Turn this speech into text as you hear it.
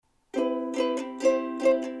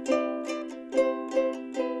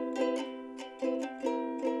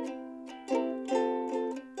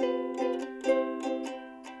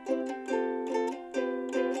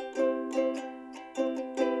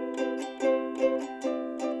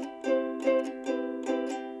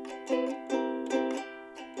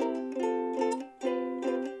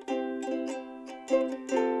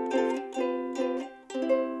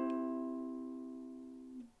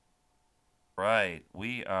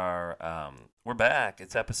we're back.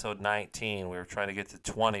 It's episode 19. We were trying to get to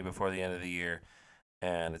 20 before the end of the year,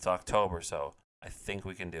 and it's October, so I think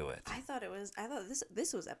we can do it. I thought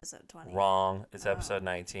this was episode 20. Wrong. It's episode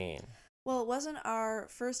 19. Well, it wasn't our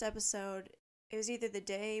first episode. It was either the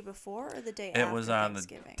day before or the day after It was on the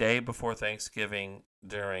Thanksgiving. day before Thanksgiving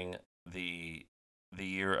during the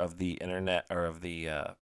year of the internet or of the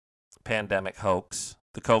pandemic hoax,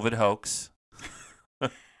 the COVID hoax.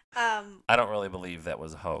 I don't really believe that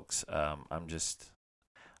was a hoax. I'm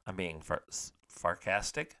being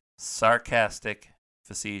sarcastic,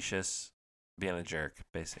 facetious, being a jerk,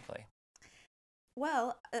 basically.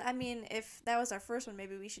 Well, I mean, if that was our first one,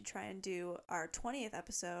 maybe we should try and do our 20th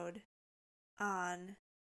episode on.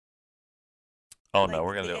 Oh, no,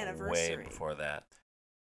 we're going to do it way before that.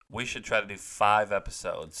 We should try to do 5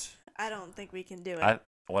 episodes. I don't think we can do it.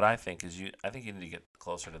 What I think is I think you need to get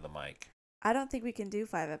closer to the mic. I don't think we can do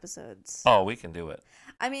 5 episodes. Oh, we can do it.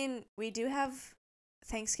 I mean, we do have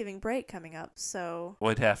Thanksgiving break coming up, so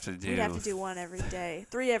we'd have to do one every day,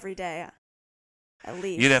 3 every day, at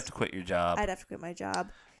least. You'd have to quit your job. I'd have to quit my job.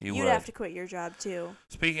 You'd have to quit your job too.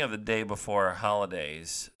 Speaking of the day before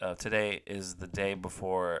holidays, today is the day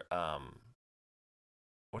before.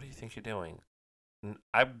 What do you think you're doing?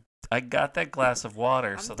 I got that glass of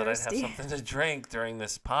water so that I'd have something to drink during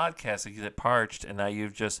this podcast to get it parched, and now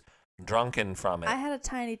you've just drunken from it. I had a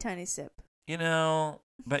tiny, tiny sip.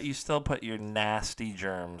 But you still put your nasty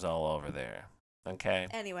germs all over there. Okay?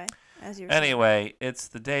 Anyway, it's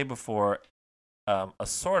the day before a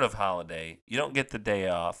sort of holiday. You don't get the day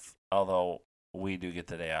off, although we do get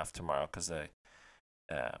the day off tomorrow because I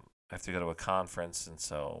have to go to a conference, and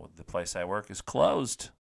so the place I work is closed.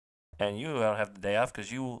 And you don't have the day off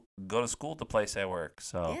because you go to school at the place I work.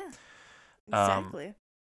 So, yeah, exactly.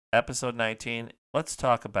 Episode 19. Let's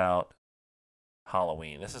talk about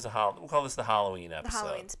Halloween. We'll call this the Halloween episode. The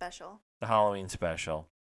Halloween special. The Halloween special.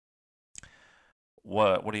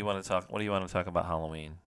 What do you want to talk? What do you want to talk about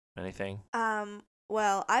Halloween? Anything?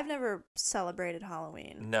 Well, I've never celebrated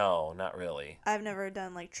Halloween. No, not really. I've never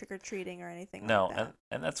done like trick or treating or anything. No, like that.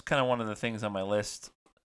 and that's kind of one of the things on my list.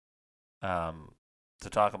 To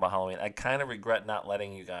talk about Halloween, I kind of regret not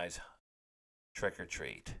letting you guys trick or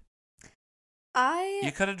treat.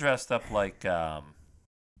 You could have dressed up like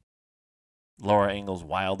Laura Ingalls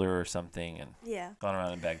Wilder or something, and gone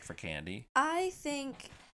around and begged for candy. I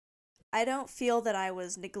don't feel that I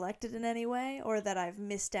was neglected in any way, or that I've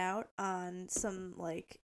missed out on some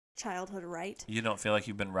like childhood right. You don't feel like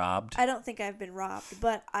you've been robbed? I don't think I've been robbed,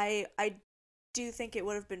 but I do think it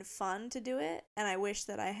would have been fun to do it, and I wish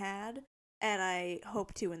that I had. And I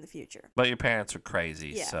hope to in the future. But your parents are crazy.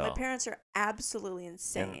 Yeah, so. My parents are absolutely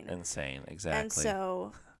insane. Insane, exactly. And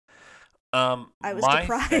so I was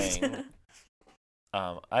deprived.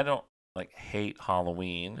 I don't hate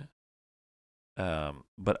Halloween,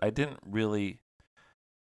 but I didn't really.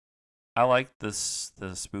 I like the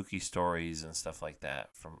spooky stories and stuff like that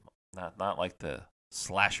from not like the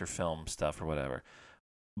slasher film stuff or whatever.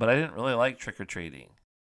 But I didn't really like trick or treating.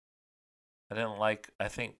 I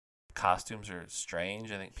think costumes are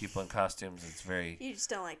strange. I think people in costumes, it's very... You just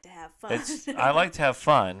don't like to have fun. I like to have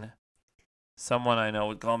fun. Someone I know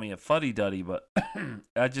would call me a fuddy-duddy, but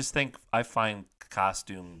I just think I find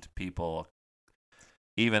costumed people,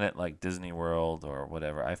 even at like Disney World or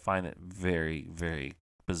whatever, I find it very, very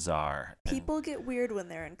bizarre. People get weird when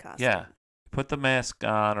they're in costume. Yeah. Put the mask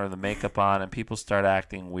on or the makeup on and people start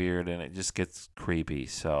acting weird and it just gets creepy.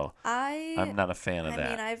 So I'm not a fan of that. I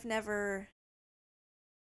mean,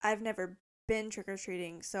 I've never been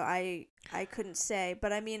trick-or-treating, so I couldn't say.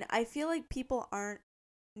 But I mean, I feel like people aren't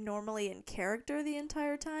normally in character the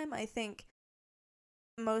entire time. I think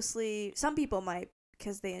mostly, some people might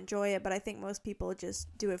because they enjoy it, but I think most people just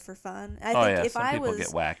do it for fun. Some people get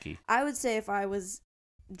wacky. I would say if I was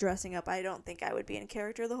dressing up, I don't think I would be in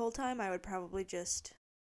character the whole time. I would probably just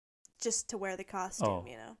to wear the costume,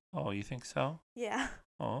 Oh, you think so? Yeah.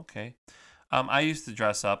 Oh, okay. I used to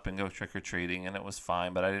dress up and go trick-or-treating, and it was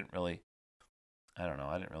fine, but I didn't really, I don't know,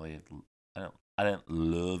 I didn't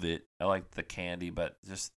love it. I liked the candy, but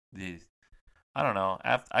just I don't know,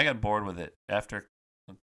 I got bored with it. After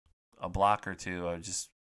a block or two, I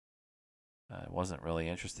wasn't really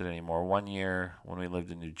interested anymore. One year, when we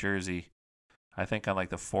lived in New Jersey, I think on like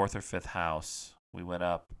the 4th or 5th house, we went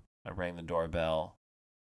up, I rang the doorbell,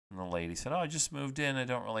 and the lady said, I just moved in, I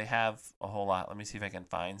don't really have a whole lot, let me see if I can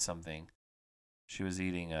find something. She was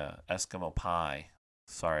eating a Eskimo pie.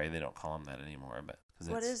 Sorry, they don't call them that anymore, but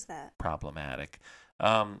what is that? Problematic.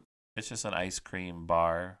 It's just an ice cream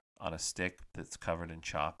bar on a stick that's covered in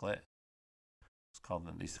chocolate. They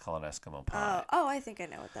used to call it Eskimo pie. Oh, I think I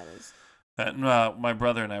know what that is. And my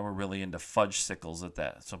brother and I were really into fudge sickles at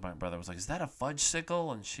that. So my brother was like, "Is that a fudge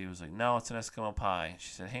sickle?" And she was like, "No, it's an Eskimo pie."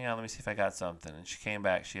 She said, "Hang on, let me see if I got something." And she came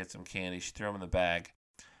back. She had some candy. She threw them in the bag,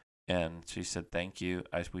 and she said, "Thank you."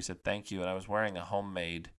 We said, "Thank you." And I was wearing a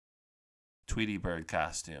homemade Tweety Bird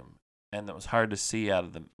costume, and it was hard to see out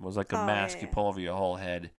of the. It was like a Oh, mask you yeah. pull over your whole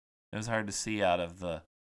head. It was hard to see out of the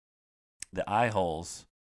eye holes.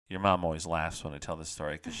 Your mom always laughs when I tell this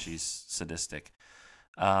story because she's sadistic.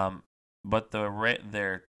 Um, but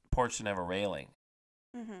their porch didn't have a railing,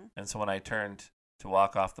 Mm-hmm. and so when I turned to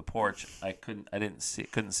walk off the porch,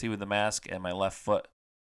 couldn't see with the mask, and my left foot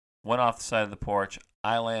went off the side of the porch.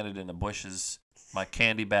 I landed in the bushes. My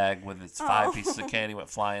candy bag with its 5 pieces of candy went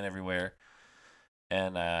flying everywhere,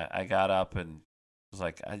 and I got up and was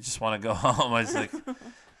like, I just want to go home. I was like,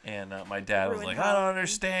 and my dad was Ruined like, I don't Halloween.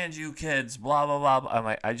 understand you kids, blah blah blah. I'm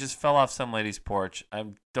like, I just fell off some lady's porch. I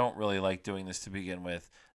don't really like doing this to begin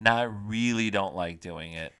with. Now I really don't like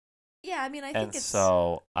doing it. Yeah, I mean, I And think it's.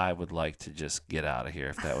 so I would like to just get out of here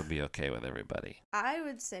if that would be okay with everybody. I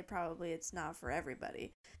would say probably it's not for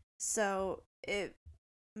everybody. So it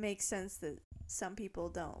makes sense that some people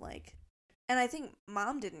don't like. And I think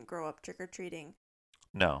mom didn't grow up trick or treating.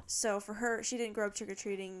 No, So for her, she didn't grow up trick or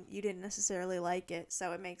treating. You didn't necessarily like it.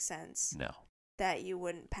 So it makes sense no, that you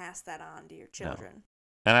wouldn't pass that on to your children.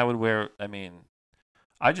 and I would wear. I mean,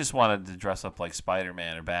 I just wanted to dress up like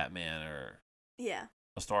Spider-Man or Batman or Yeah.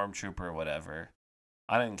 a stormtrooper or whatever.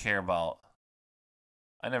 I didn't care about.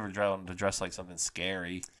 I never wanted to dress like something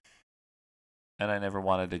scary, and I never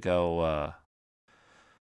wanted to go.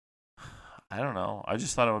 I don't know. I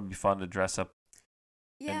just thought it would be fun to dress up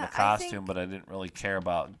in the Yeah, costume, but I didn't really care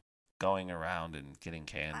about going around and getting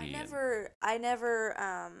candy. I never,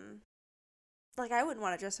 like, I wouldn't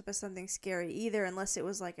want to dress up as something scary either unless it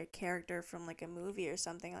was like a character from like a movie or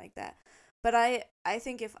something like that. But I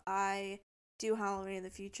think if I do Halloween in the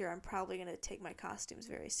future, I'm probably going to take my costumes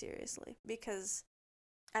very seriously because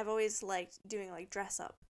I've always liked doing like dress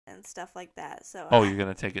up and stuff like that. So Oh, you're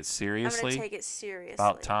gonna take it I'm seriously? going to take it seriously.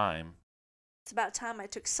 About time. It's about time I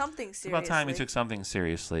took something It's seriously. about time you took something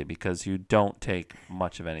seriously because you don't take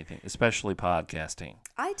much of anything, especially podcasting.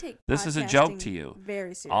 I take This is a joke podcasting to you.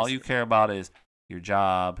 very seriously. All you care about is your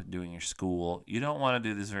job, doing your school. You don't want to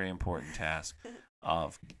do this very important task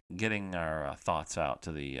of getting our thoughts out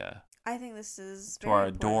to the I think this is to very our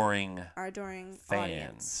important. adoring Our adoring fans,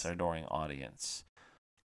 audience. our adoring audience.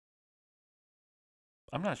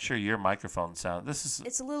 I'm not sure your microphone sound.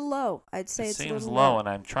 It's a little low. I'd say it it's a seems little low, and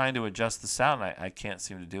I'm trying to adjust the sound. I can't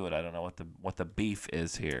seem to do it. I don't know what the beef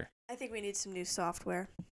is here. I think we need some new software.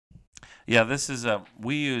 Yeah, this is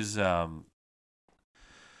we use what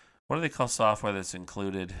do they call software that's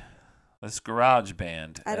included? This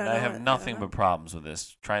GarageBand, I don't and I know have what- I nothing don't know. but problems with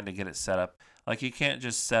this. Trying to get it set up, like you can't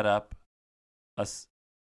just set up a.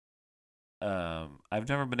 I've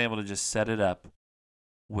never been able to just set it up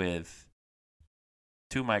with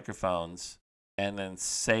 2 microphones and then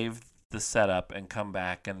save the setup and come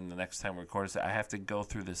back, and the next time we record it, I have to go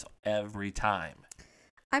through this every time.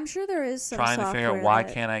 I'm sure there is some Trying to figure out software why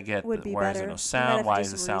that can't I get would be why is better. there no You might sound? have to Why do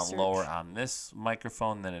is the some sound lower research. on this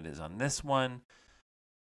microphone than it is on this one?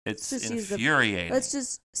 It's Let's just use the- infuriating. Let's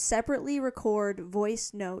just separately record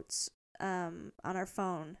voice notes on our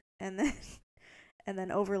phone and then and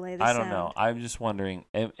then overlay the I sound. don't know. I'm just wondering.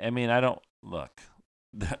 I mean, I don't look.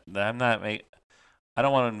 I'm not. I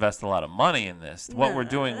don't want to invest a lot of money in this. What No, we're no,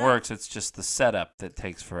 doing no. works. It's just the setup that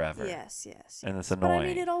takes forever. Yes, yes. And it's yes. But I mean,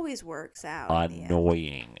 annoying. it always works out. in the end.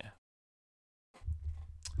 Annoying.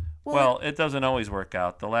 Well, it doesn't always work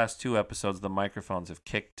out. The last 2 episodes, the microphones have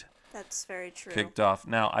kicked that's very true. off.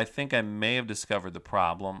 Now, I think I may have discovered the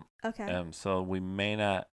problem. Okay. So we may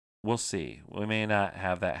not. We'll see. We may not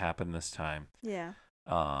have that happen this time. Yeah.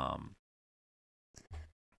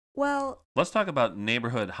 Well, let's talk about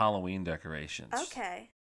neighborhood Halloween decorations.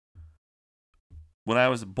 Okay. When I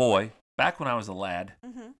was a boy, back when I was a lad,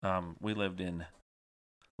 Mhm. we lived in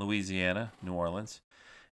Louisiana, New Orleans,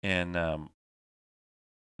 and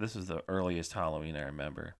this is the earliest Halloween I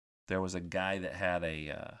remember. There was a guy that had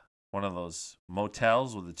a one of those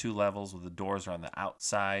motels with the 2 levels with the doors are on the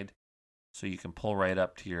outside, so you can pull right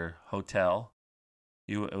up to your hotel.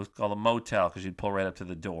 It was called a motel because you'd pull right up to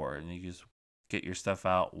the door and you just get your stuff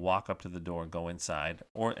out, walk up to the door, and go inside,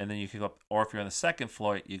 and then you can go up. Or if you're on the 2nd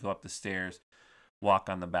floor, you go up the stairs, walk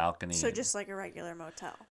on the balcony. So just like a regular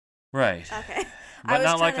motel. Right. Okay. But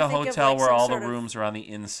not like a hotel where all the rooms are on the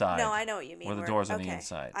inside. No, I know what you mean. Where the door's on the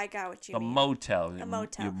inside. I got what you A mean. motel. A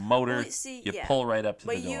motel. You motor. Well, see, you yeah. pull right up to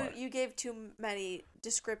But the door. you gave too many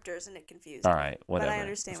descriptors and it confused All me. right, whatever. But I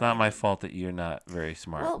understand. It's what not you my mean. fault that you're not very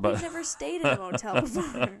smart. Well, but we've never stayed in a motel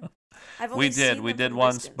before. I've We only did. seen We them did from a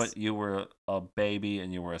once, distance. but you were a baby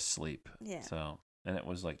and you were asleep. Yeah. So, and it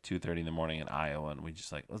was like 2:30 in the morning in Iowa, and we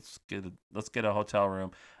just like let's get a hotel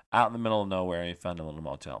room out in the middle of nowhere, and we found a little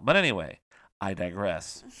motel. But anyway, I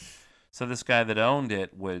digress. So this guy that owned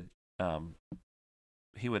it would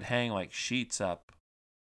he would hang like sheets up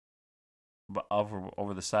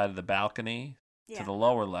over the side of the balcony to Yeah. the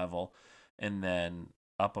lower level, and then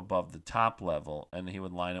up above the top level, and he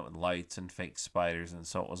would line it with lights and fake spiders, and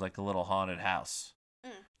so it was like a little haunted house.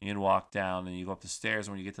 Mm. You'd walk down and you go up the stairs,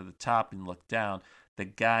 and when you get to the top and look down, the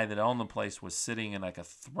guy that owned the place was sitting in like a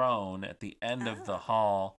throne at the end of the Oh.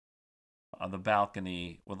 hall on the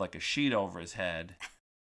balcony with like a sheet over his head,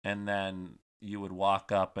 and then you would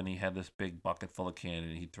walk up and he had this big bucket full of candy,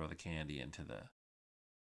 and he'd throw the candy into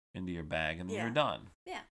your bag, and then Yeah. you're done.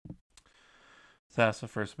 Yeah. So that's the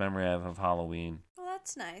first memory I have of Halloween. Well,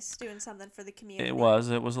 that's nice. Doing something for the community. It was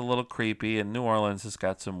a little creepy, and New Orleans has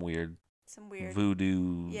got some weird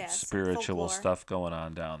voodoo some spiritual folklore stuff going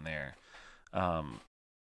on down there.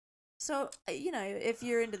 So, if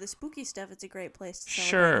you're into the spooky stuff, it's a great place to celebrate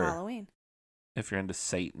Sure. Halloween. If you're into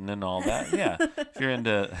Satan and all that, yeah. If you're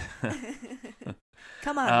into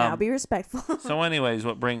Come on now, be respectful. So anyways,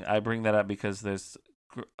 I bring that up because there's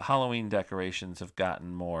Halloween decorations have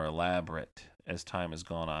gotten more elaborate as time has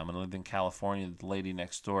gone on. When I lived in California, the lady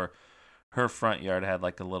next door, her front yard had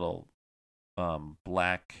like a little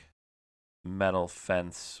black metal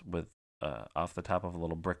fence with off the top of a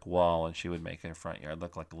little brick wall, and she would make her front yard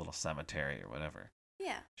look like a little cemetery or whatever.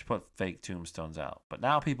 Yeah. She put fake tombstones out. But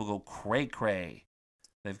now people go cray-cray.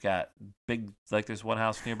 They've got big, like there's one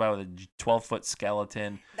house nearby with a 12-foot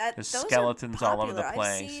skeleton. There's skeletons all over the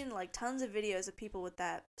place. I've seen like tons of videos of people with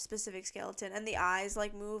that specific skeleton, and the eyes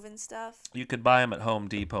like move and stuff. You could buy them at Home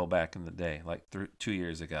Depot back in the day, like 2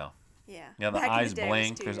 years ago. Yeah. Yeah, the eyes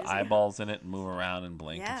blink. There's eyeballs in it and move around and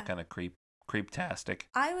blink. Yeah. It's kind of creep-tastic.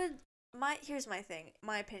 Here's my thing.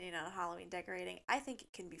 My opinion on Halloween decorating. I think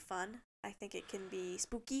it can be fun. I think it can be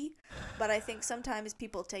spooky, but I think sometimes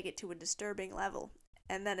people take it to a disturbing level.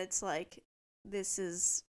 And then it's like,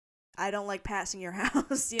 I don't like passing your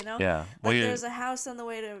house, you know? Yeah. Like there's a house on the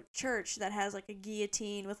way to church that has like a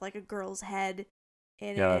guillotine with like a girl's head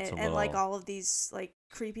in it, and like all of these like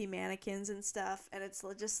creepy mannequins and stuff. And it's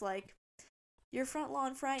just like, your front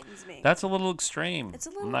lawn frightens me. That's a little extreme. It's a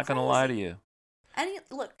little I'm not going to lie to you.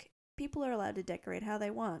 Look, people are allowed to decorate how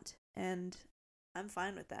they want, and I'm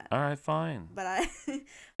fine with that. All right, fine. But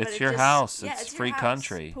it's your house. Yeah, it's free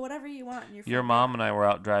country. Put whatever you want in your mom and I were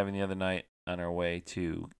out driving the other night on our way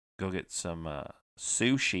to go get some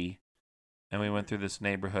sushi, and we went through this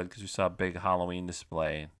neighborhood because we saw a big Halloween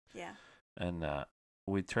display. Yeah. And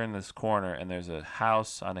we turned this corner, and there's a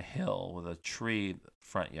house on a hill with a tree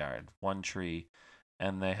front yard, one tree,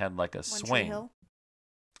 and they had like a swing. One Tree Hill?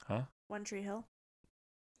 Huh? One Tree Hill?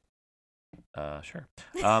 Sure.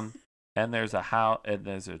 And there's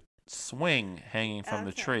there's a swing hanging from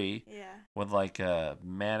the tree with like a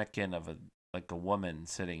mannequin of a woman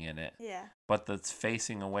sitting in it. Yeah. But that's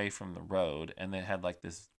facing away from the road, and they had like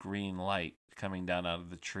this green light coming down out of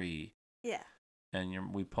the tree. Yeah.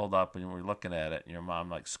 And we pulled up and we were looking at it, and your mom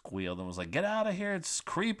like squealed and was like, "Get out of here! It's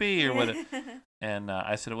creepy!" or what? And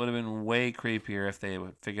I said it would have been way creepier if they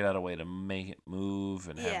would figured out a way to make it move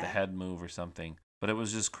and have the head move or something. But it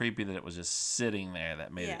was just creepy that it was just sitting there.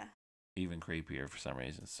 That made it even creepier for some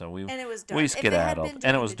reason. So and it was dark. we skedaddled,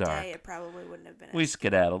 and it was dark. dark. It probably wouldn't have been. We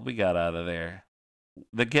skedaddled. We got out of there.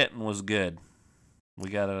 The getting was good. We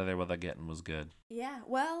got out of there while the getting was good. Yeah,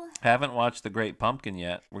 well. Haven't watched The Great Pumpkin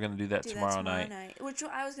yet. We're gonna do that tomorrow night. Which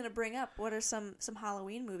I was gonna bring up. What are some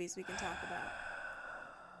Halloween movies we can talk about?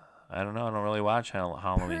 I don't know. I don't really watch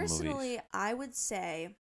Halloween movies. Personally, I would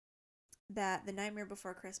say that The Nightmare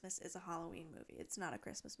Before Christmas is a Halloween movie. It's not a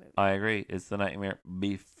Christmas movie. I agree. It's The Nightmare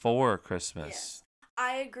Before Christmas. Yes.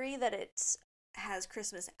 I agree that it has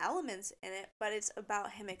Christmas elements in it, but it's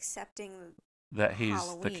about him accepting that he's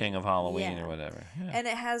Halloween. The king of Halloween or whatever. Yeah. And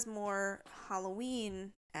it has more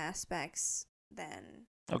Halloween aspects than...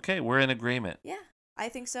 Okay, we're in agreement. Yeah, I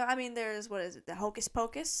think so. I mean, there's, the Hocus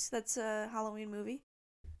Pocus? That's a Halloween movie.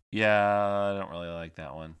 Yeah, I don't really like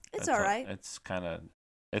that one. It's all right. It's kind of...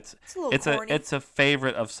 It's a little corny. It's a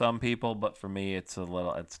favorite of some people, but for me, it's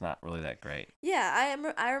not really that great. Yeah,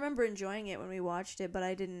 I remember enjoying it when we watched it, but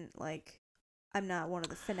I didn't I'm not one of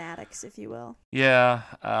the fanatics, if you will. Yeah.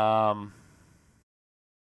 I'm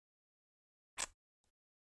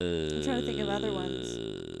trying to think of other ones.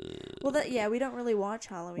 Well, we don't really watch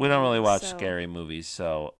Halloween. We don't really watch scary movies,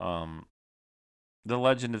 so The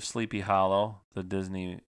Legend of Sleepy Hollow, the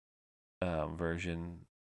Disney version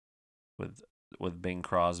with Bing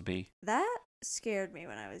Crosby. That scared me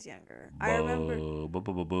when I was younger. I remember.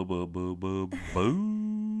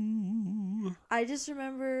 I just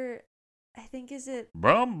remember. I think is it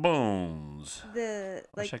Brum bones. the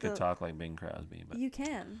Wish like I could the talk like Bing Crosby, but you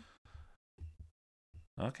can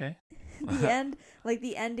okay. the end like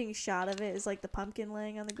the ending shot of it is like the pumpkin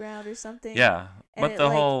laying on the ground or something. Yeah, And but it the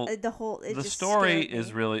like whole it the just story scared me.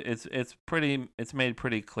 is really it's made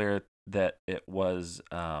pretty clear that it was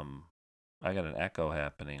I got an echo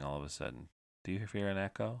happening all of a sudden. Do you hear an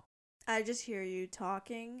echo? I just hear you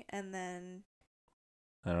talking and then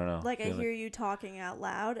I don't know. like I Feel hear you talking out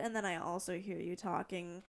loud and then I also hear you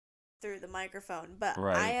talking through the microphone, but I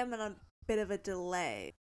Right. am in a bit of a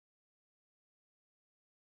delay.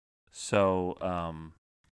 So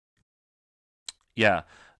yeah,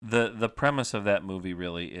 the premise of that movie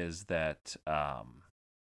really is that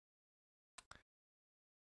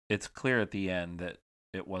it's clear at the end that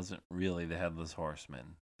it wasn't really the Headless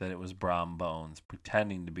Horseman, that it was Brom Bones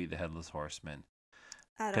pretending to be the Headless Horseman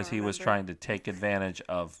I don't because he was remember. trying to take advantage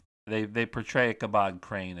of. They portray Ichabod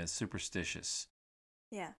Crane as superstitious,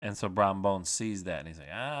 Yeah. and so Brom Bones sees that and he's like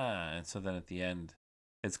and so then at the end,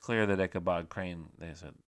 it's clear that Ichabod Crane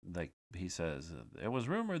he says it was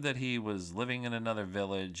rumored that he was living in another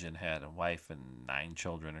village and had a wife and 9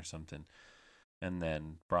 children or something. And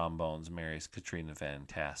then Brom Bones marries Katrina Van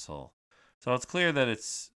Tassel. So it's clear that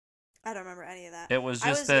I don't remember any of that. it was I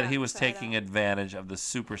just was that young, he was so I taking don't advantage of the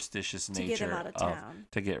superstitious to get him nature out of town.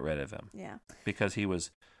 to get rid of him Yeah. because he was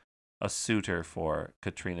a suitor for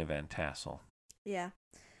Katrina Van Tassel. Yeah.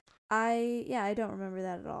 I don't remember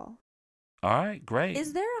that at all. All right, great.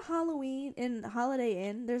 Is there a Halloween in Holiday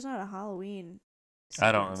Inn? There's not a Halloween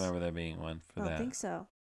I don't sequence. remember there being one for I that. don't think so.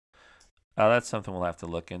 Oh, that's something we'll have to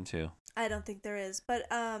look into. I don't think there is,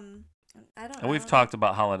 but I don't. And we've talked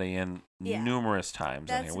about Holiday Inn Yeah. numerous times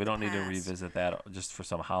on That's here. in We the don't need to past. revisit that just for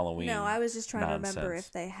some Halloween. No, I was just trying to remember nonsense.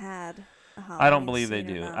 if they had a Halloween I don't believe they scene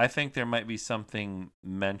or do. not. I think there might be something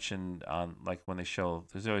mentioned on like when they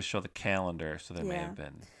always show the calendar, so there may Yeah. have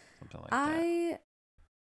been something like that.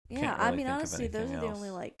 Yeah, Can't I really mean think of honestly, those anything are the else. only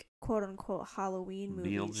like quote unquote Halloween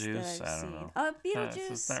movies Beetlejuice, that I've I don't seen. know.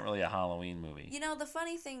 Beetlejuice. It's not really a Halloween movie. You know, the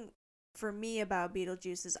funny thing for me about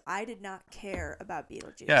Beetlejuice is I did not care about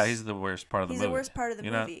Beetlejuice. Yeah, he's the worst part of the movie. He's the worst part of the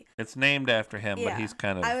movie. It's named after him, Yeah. but he's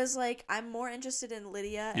kind of. I was like, I'm more interested in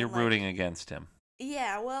Lydia. You're and rooting against him.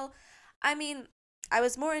 Yeah, well, I mean, I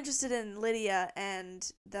was more interested in Lydia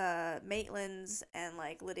and the Maitlands and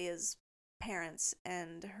like Lydia's parents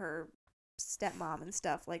and her stepmom and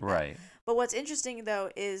stuff like that. Right. But what's interesting though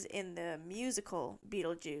is in the musical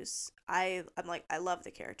Beetlejuice, I'm like I love the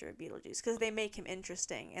character of Beetlejuice because they make him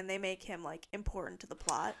interesting and they make him like important to the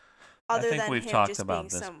plot. Other I think than we've him talked just about being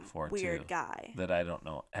this some before weird too. guy. That I don't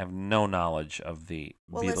know, have no knowledge of the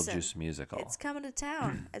Beetlejuice Listen, musical. It's coming to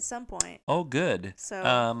town at some point. Oh, good.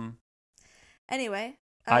 So anyway,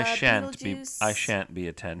 I shan't be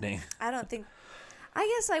attending. I don't think. I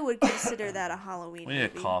guess I would consider that a Halloween We need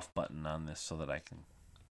movie. a cough button on this so that I can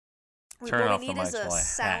What turn off we the need mics is a while I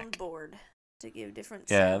hack. soundboard to give different.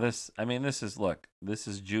 Yeah, sounds. this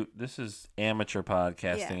is amateur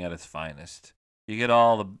podcasting at its finest. You get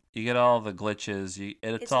all the glitches.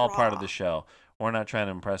 It's all part of raw. the show. We're not trying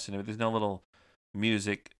to impress anybody. There's no little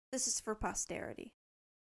music. This is for posterity.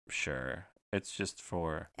 Sure, it's just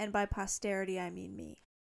for. And by posterity, I mean me.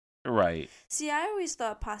 Right. See, I always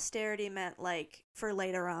thought posterity meant like for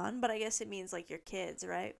later on, but I guess it means like your kids,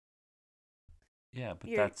 right? Yeah, but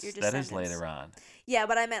Your that is descendants. later on. Yeah,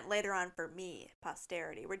 but I meant later on for me,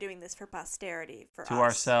 posterity. We're doing this for posterity, for To us.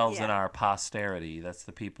 ourselves and our posterity. That's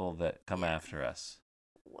the people that come after us.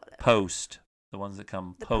 Whatever. The ones that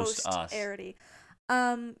come The post us. posterity.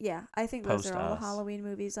 Yeah, I think those are all the Halloween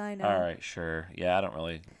movies I know. All right, sure. Yeah, I don't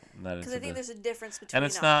really. Because I think there's a difference between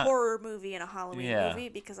not, horror movie and a Halloween movie,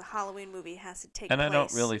 because a Halloween movie has to take place. And I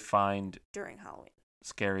don't really find during Halloween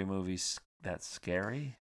scary movies that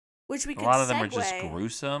scary. Which we could a lot of them are just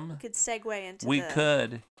gruesome. We could segue into.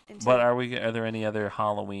 But are there any other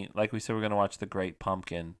Halloween? Like we said, we're gonna watch The Great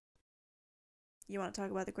Pumpkin. You want to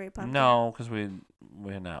talk about The Great Pumpkin? No, because we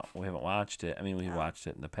haven't watched it. I mean, we watched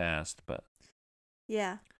it in the past, but.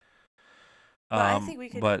 Yeah. But I think we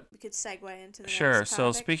could segue into the next topic.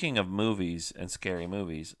 So speaking of movies and scary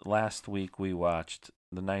movies, last week we watched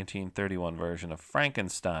the 1931 version of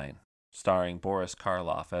Frankenstein, starring Boris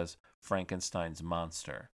Karloff as Frankenstein's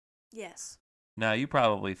monster. Yes. Now, you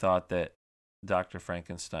probably thought that Dr.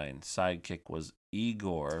 Frankenstein's sidekick was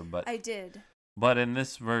Igor, but I did. But in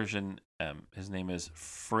this version, his name is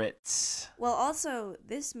Fritz. Well, also,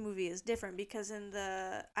 this movie is different because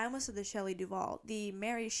I almost said the Shelley Duvall, the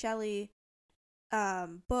Mary Shelley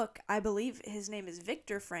book, I believe his name is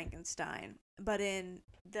Victor Frankenstein, but in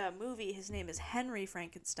the movie, his name is Henry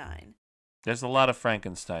Frankenstein. There's a lot of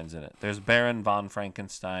Frankensteins in it. There's Baron von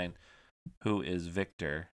Frankenstein, who is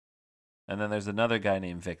Victor, and then there's another guy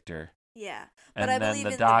named Victor, Yeah, but I and then believe the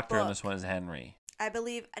in the doctor in book. this one is Henry. I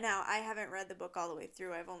believe now I haven't read the book all the way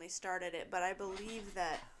through. I've only started it, but I believe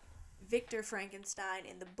that Victor Frankenstein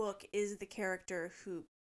in the book is the character who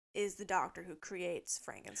is the doctor who creates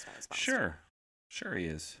Frankenstein's monster. Sure he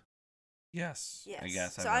is. Yes, I Yes.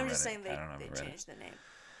 guess I So haven't I'm read just it. saying I don't they haven't read it. changed the name.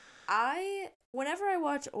 Whenever I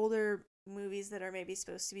watch older movies that are maybe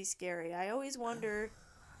supposed to be scary, I always wonder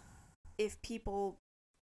if people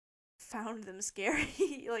found them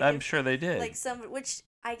scary. Like I'm if sure they did. like some, which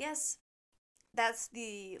I guess that's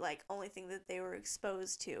the like only thing that they were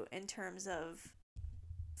exposed to in terms of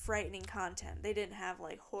frightening content. They didn't have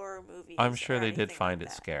like horror movies I'm sure or they did anything find like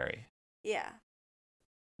it that. scary. Yeah.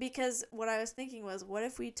 Because what I was thinking was, what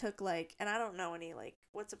if we took like, and I don't know any like,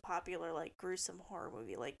 what's a popular like gruesome horror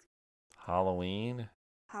movie like Halloween?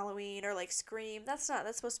 Halloween or like Scream? That's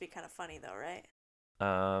supposed to be kind of funny though, right?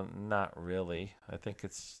 Not really. I think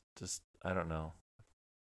it's just I don't know.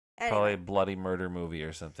 Probably Anyway, a bloody murder movie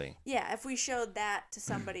or something. yeah, if we showed that to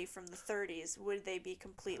somebody from the 30s, would they be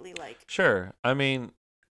completely Sure. I mean,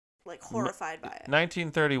 like horrified by it?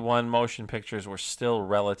 1931 motion pictures were still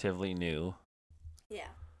relatively new. Yeah.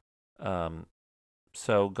 Um,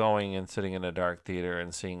 so going and sitting in a dark theater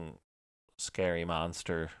and seeing scary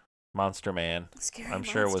Monster Man, Scary I'm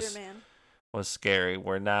sure Monster Man. was scary.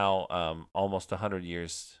 We're now almost 100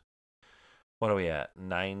 years. What are we at?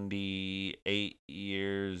 98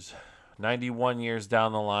 years, 91 years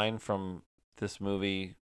down the line from this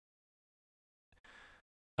movie.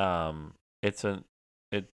 It's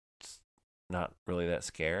not really that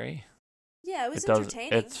scary. Yeah, it was It does.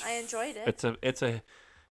 entertaining. I enjoyed it.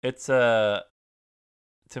 It's a.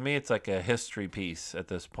 To me, it's like a history piece at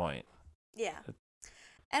this point. Yeah.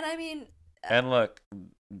 And I mean, And look,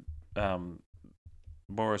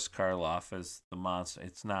 Boris Karloff as the monster.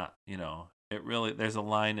 It's not, it really. There's a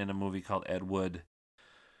line in a movie called Ed Wood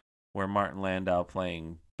where Martin Landau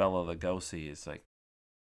playing Bela Lugosi is like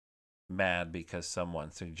mad because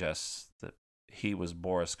someone suggests that he was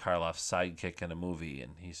Boris Karloff's sidekick in a movie,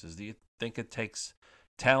 and he says, "Do you think it takes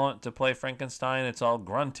talent to play Frankenstein? It's all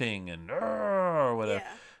grunting and or whatever."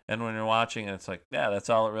 yeah. And when you're watching it, it's like, yeah, that's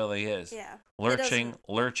all it really is. Yeah.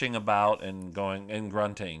 Lurching about and going and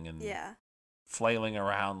grunting and Yeah. flailing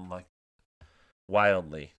around like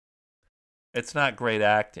wildly. It's not great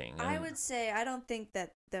acting. I would say I don't think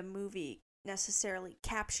that the movie necessarily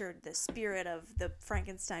captured the spirit of the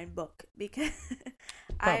Frankenstein book because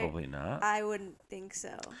Probably not. I wouldn't think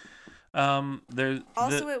so.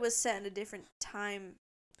 It was set in a different time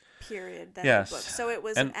period than the book, so it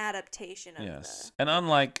was an adaptation of yes. And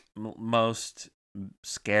unlike most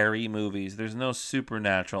scary movies, there's no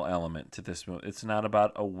supernatural element to this movie. It's not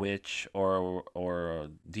about a witch or a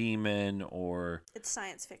demon or it's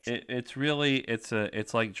science fiction.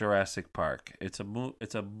 It's like Jurassic Park. It's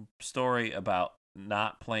a story about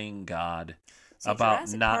not playing God, about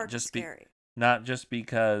Jurassic not Park just is scary. not just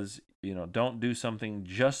because don't do something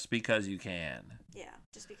just because you can. Yeah,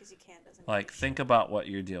 just because you can doesn't. Like think about what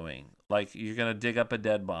you're doing. Like you're gonna dig up a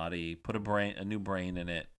dead body, put a new brain in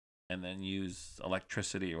it, and then use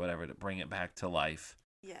electricity or whatever to bring it back to life.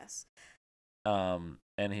 Yes. And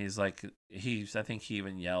I think he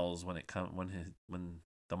even yells when when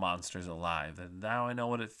the monster's alive. And now I know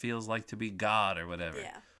what it feels like to be God or whatever.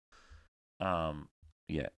 Yeah.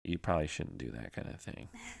 Yeah, you probably shouldn't do that kind of thing.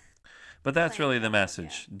 But that's really the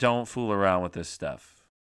message. Yeah. Don't fool around with this stuff.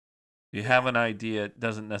 You have an idea, it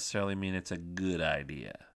doesn't necessarily mean it's a good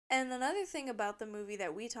idea. And another thing about the movie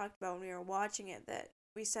that we talked about when we were watching it that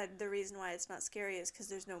we said the reason why it's not scary is because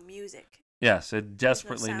there's no music. Yes, it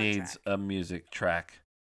desperately needs a music track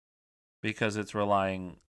because it's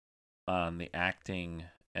relying on the acting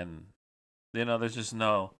and, there's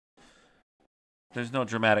no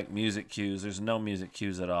dramatic music cues. There's no music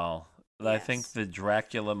cues at all. Yes. I think the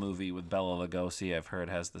Dracula movie with Bela Lugosi, I've heard,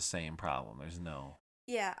 has the same problem. There's no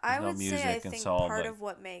I would say I think part of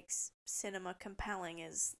what makes cinema compelling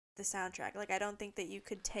is the soundtrack. Like I don't think that you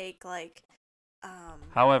could take like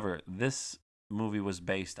However, this movie was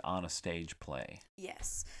based on a stage play.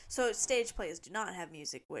 Yes. So stage plays do not have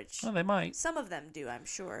music, which they might. Some of them do, I'm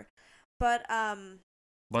sure. But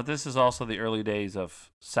this is also the early days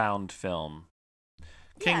of sound film.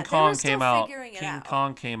 King Kong came out.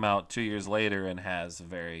 Kong came out 2 years later and has a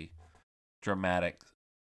very dramatic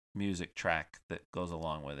music track that goes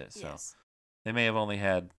along with it. So they may have only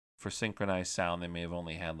had, for synchronized sound, they may have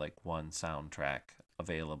only had like one soundtrack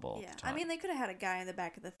available Yeah, at the time. I mean, they could have had a guy in the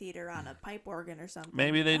back of the theater on a pipe organ or something.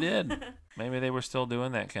 Maybe they did. Maybe they were still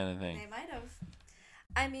doing that kind of thing. They might have.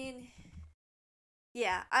 I mean,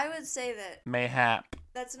 yeah, I would say that Mayhap.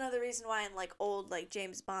 that's another reason why in like old like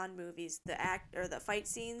James Bond movies the act or the fight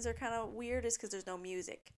scenes are kind of weird is because there's no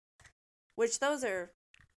music, which those aren't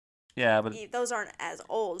as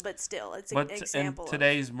old, but still it's an example. And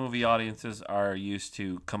today's movie audiences are used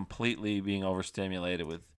to completely being overstimulated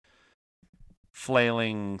with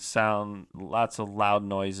flailing sound, lots of loud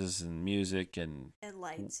noises and music and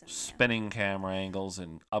lights and spinning camera angles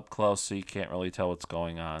and up close so you can't really tell what's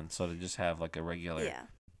going on. So to just have like a regular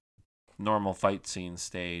normal fight scene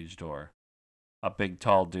staged or a big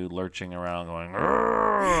tall dude lurching around going,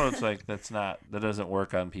 it's like that doesn't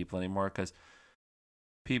work on people anymore because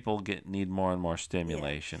people need more and more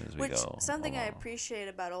stimulation as we go. Something I appreciate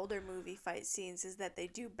about older movie fight scenes is that they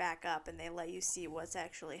do back up and they let you see what's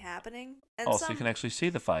actually happening. And so you can actually see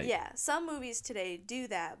the fight. Yeah, some movies today do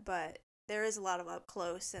that, but there is a lot of up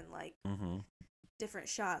close and like different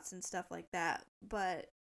shots and stuff like that.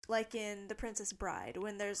 But like in The Princess Bride,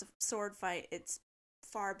 when there's a sword fight, it's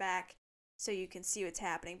far back so you can see what's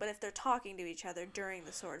happening. But if they're talking to each other during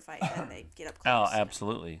the sword fight, then they get up close. Oh,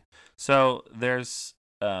 absolutely. So there's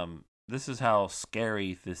this is how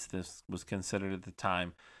scary this was considered at the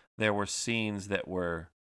time. There were scenes that were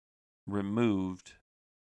removed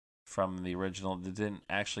from the original that didn't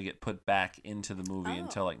actually get put back into the movie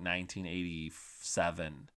until like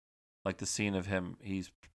 1987. Like the scene of him,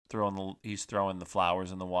 he's throwing the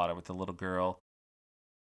flowers in the water with the little girl.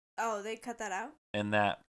 Oh, they cut that out? And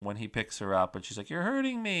that when he picks her up and she's like, "You're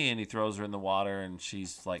hurting me," and he throws her in the water and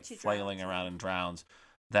she's like flailing around and drowns.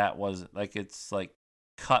 That was like it's like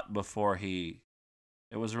cut before it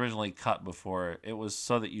was originally cut before it was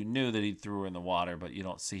so that you knew that he threw her in the water, but you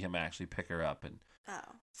don't see him actually pick her up and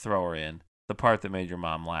throw her in. The part that made your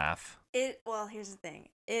mom laugh. Well, here's the thing.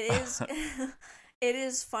 It is it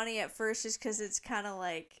is funny at first just because it's kind of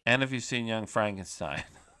like. And if you've seen Young Frankenstein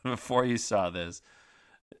before you saw this,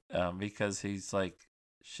 because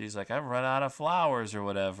she's like, "I've run out of flowers" or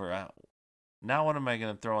whatever. Now what am I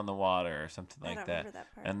going to throw in the water or something like that?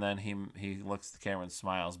 That part. And then he looks at the camera and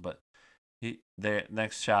smiles, but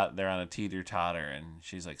next shot they're on a teeter-totter and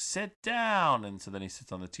she's like, "Sit down." And so then he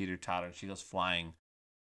sits on the teeter-totter and she goes flying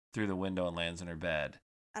through the window and lands in her bed.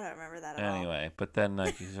 I don't remember that at all. Anyway, but then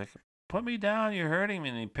like he's like, "Put me down, you're hurting me."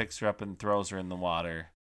 And he picks her up and throws her in the water.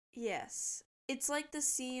 Yes. It's like the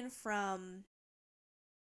scene from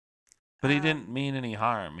But he didn't mean any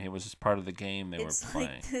harm. He was just part of the game they were playing.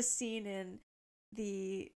 It's like the scene in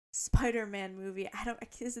the Spider-Man movie.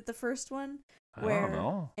 Is it the first one? I don't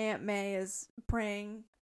know. Aunt May is praying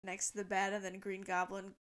next to the bed and then Green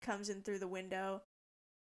Goblin comes in through the window.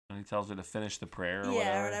 And he tells her to finish the prayer or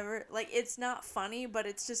whatever. Like, it's not funny, but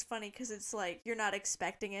it's just funny because it's like, you're not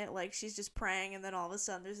expecting it. Like, she's just praying and then all of a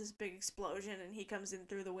sudden there's this big explosion and he comes in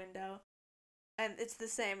through the window. And it's the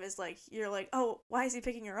same as, like, you're like, oh, why is he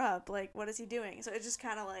picking her up? Like, what is he doing? So it's just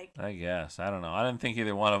kind of like. I guess. I don't know. I didn't think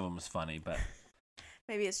either one of them was funny, but.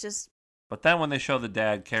 Maybe it's just. But then when they show the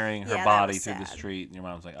dad carrying her body through the street, and your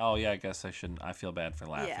mom's like, "Oh yeah, I guess I shouldn't. I feel bad for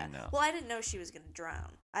laughing now." Well, I didn't know she was gonna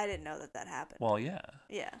drown. I didn't know that happened. Well, yeah.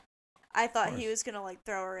 Yeah, I thought he was gonna like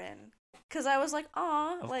throw her in, cause I was like,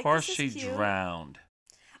 "Aw." Of like, course, this she is cute. drowned.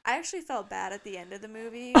 I actually felt bad at the end of the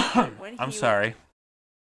movie when I'm sorry.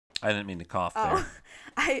 I didn't mean to cough there. Oh,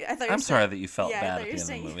 I thought. I'm sorry that you felt bad at the end of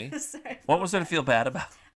the movie. What was there to feel bad about?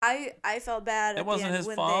 I felt bad. It wasn't his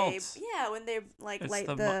fault. When they like light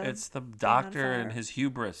it's the doctor and his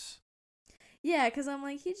hubris. Yeah, because I'm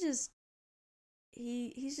like he's just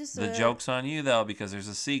the joke's on you though because there's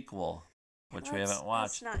a sequel, which we haven't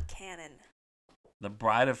watched. It's not canon. The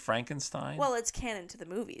Bride of Frankenstein. Well, it's canon to the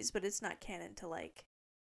movies, but it's not canon to like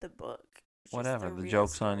the book. Whatever. The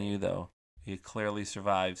joke's on you though. He clearly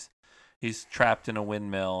survives. He's trapped in a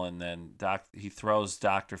windmill, and then he throws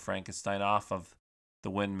Dr. Frankenstein off of the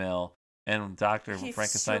windmill, and Dr.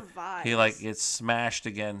 Frankenstein survives. He like gets smashed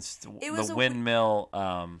against the windmill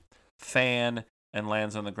fan and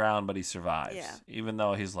lands on the ground, but he survives. Yeah. Even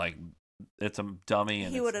though he's like it's a dummy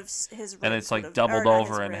and it's like doubled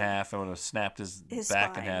over in half. It would have snapped his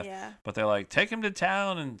back in half. Yeah. But they're like, take him to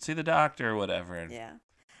town and see the doctor or whatever. Yeah.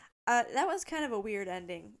 That was kind of a weird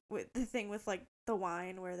ending with the thing with like the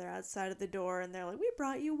wine where they're outside of the door and they're like, "We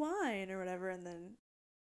brought you wine" or whatever, and then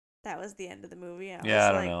that was the end of the movie. I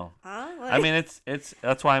don't know. Huh? Like, I mean, it's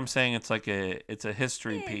that's why I'm saying it's like it's a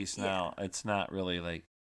history piece now. Yeah. It's not really like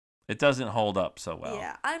it doesn't hold up so well.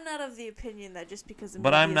 Yeah, I'm not of the opinion that just because the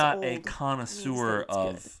but movie I'm not is a old connoisseur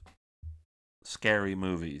of scary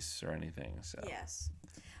movies or anything. So yes,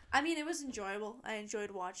 I mean, it was enjoyable. I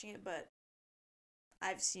enjoyed watching it, but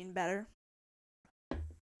I've seen better.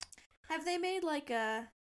 Have they made like you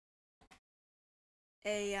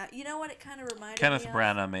know what it kind of reminded Kenneth me of?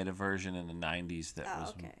 Branagh made a version in the 90s that was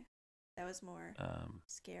okay. That was more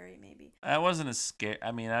scary, maybe. It wasn't as scary.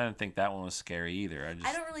 I mean, I didn't think that one was scary either. I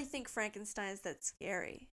don't really think Frankenstein's that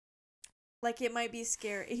scary. Like, it might be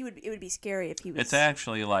scary. It would be scary if he was. It's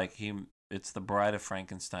actually like it's the Bride of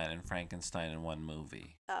Frankenstein and Frankenstein in one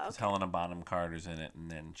movie. Oh, okay. Helena Bonham Carter's in it,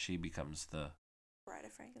 and then she becomes the Bride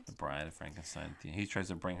of Frankenstein. The Bride of Frankenstein. He tries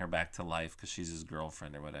to bring her back to life because she's his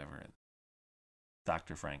girlfriend or whatever.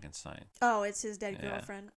 Dr. Frankenstein. Oh, it's his dead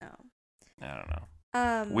girlfriend. Oh. I don't know.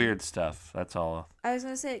 Weird stuff. That's all. I was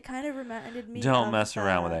gonna say it kind of reminded me. Don't mess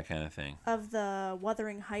around with that kind of thing. Of the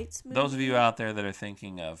Wuthering Heights movie. Those of you out there that are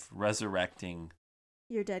thinking of resurrecting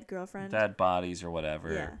your dead girlfriend, dead bodies or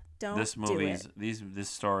whatever, yeah, don't this movie's this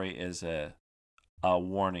story is a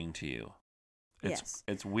warning to you.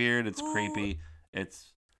 It's weird. It's creepy.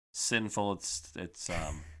 It's sinful. It's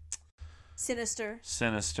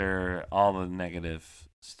sinister. All the negative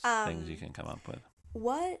things you can come up with.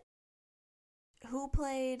 Who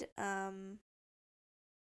played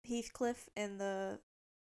Heathcliff in the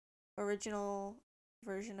original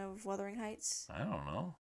version of Wuthering Heights? I don't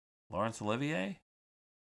know. Laurence Olivier?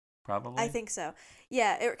 Probably. I think so.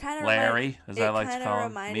 Yeah, it kind of Larry, as I like to call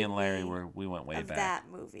him. Me and Larry we went way back. That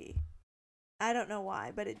movie. I don't know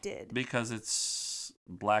why, but it did. Because it's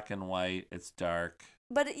black and white. It's dark.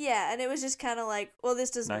 But and it was just kind of like, well, this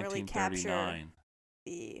doesn't really capture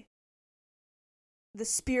the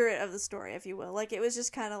spirit of the story, if you will. Like, it was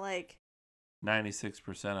just kind of like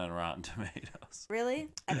 96% on Rotten Tomatoes. Really?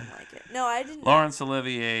 I didn't like it. No, I didn't. Laurence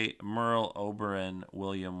Olivier, Merle Oberon,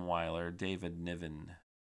 William Wyler, David Niven,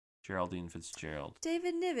 Geraldine Fitzgerald.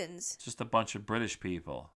 David Niven's. Just a bunch of British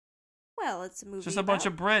people. Well, it's a movie. Just a bunch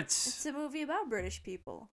of Brits. It's a movie about British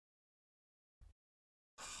people.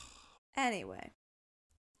 Anyway.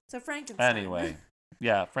 So Frankenstein. Anyway.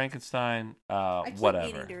 Yeah, Frankenstein, I keep whatever.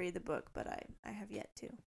 meaning to read the book, but I have yet to.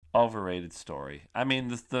 Overrated story. I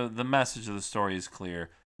mean, the message of the story is clear.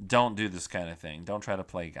 Don't do this kind of thing. Don't try to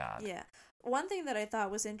play God. Yeah. One thing that I thought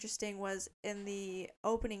was interesting was in the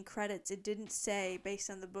opening credits, it didn't say based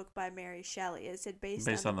on the book by Mary Shelley. It said based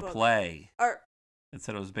on the book. Play. Or it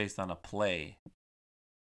said it was based on a play.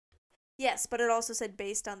 Yes, but it also said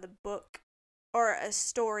based on the book or a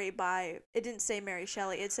story by. It didn't say Mary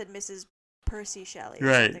Shelley. It said Mrs. Percy Shelley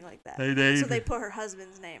or something like that. So they put her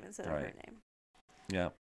husband's name instead of her name. Yeah.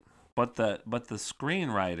 But the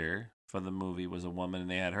screenwriter for the movie was a woman,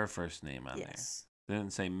 and they had her first name on there. They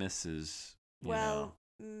didn't say Mrs.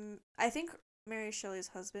 I think Mary Shelley's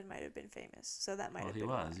husband might have been famous, so that might have been.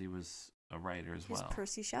 Well, he was a writer as well.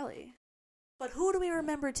 Percy Shelley. But who do we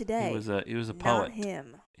remember today? He was a poet. Not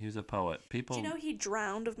him. He was a poet. People. Do you know he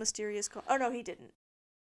drowned of mysterious cause? Oh no, he didn't.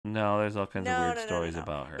 No, there's all kinds of weird stories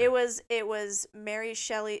about her. It was Mary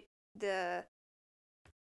Shelley, the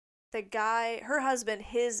guy, her husband,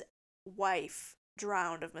 his wife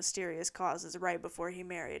drowned of mysterious causes right before he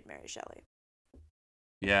married Mary Shelley.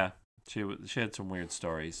 Yeah, she had some weird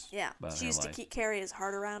stories. Yeah, she used to carry his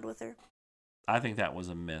heart around with her. I think that was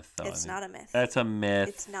a myth, though. It's not a myth. That's a myth.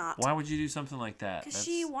 It's not. Why would you do something like that? Because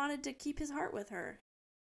she wanted to keep his heart with her.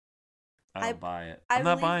 I don't buy it. I'm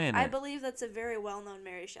not buying it. I believe that's a very well-known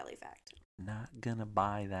Mary Shelley fact. Not gonna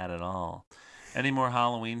buy that at all. Any more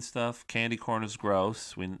Halloween stuff? Candy corn is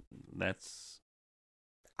gross.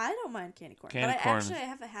 I don't mind candy corn, but I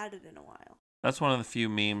haven't had it in a while. That's one of the few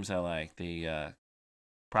memes I like. The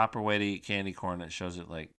proper way to eat candy corn that shows it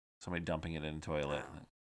like somebody dumping it in a toilet. Wow.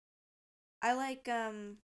 I like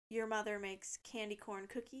your mother makes candy corn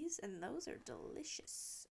cookies, and those are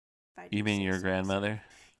delicious. You mean your grandmother?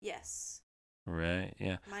 Yes. Right,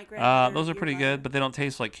 yeah. My grandmother. Those are pretty good, but they don't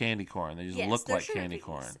taste like candy corn. They just look like candy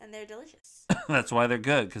corn. And they're delicious. That's why they're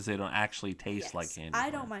good, because they don't actually taste like candy corn. I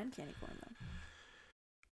don't mind candy corn, though.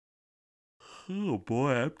 Oh,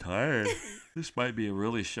 boy, I'm tired. This might be a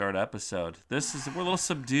really short episode. We're a little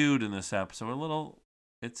subdued in this episode.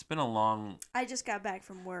 It's been a long... I just got back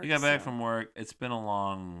from work. You got back from work. It's been a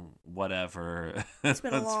long whatever. It's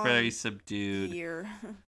been a long very subdued. year.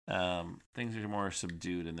 Things are more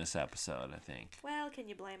subdued in this episode, I think. Well, can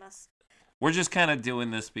you blame us? We're just kind of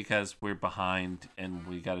doing this because we're behind and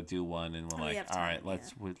we got to do one, and we're like, all right,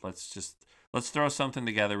 let's throw something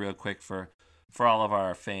together real quick for all of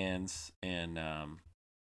our fans, and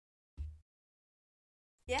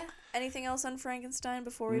yeah. Anything else on Frankenstein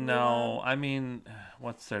before we move on? No, I mean,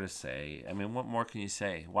 what's there to say? I mean, what more can you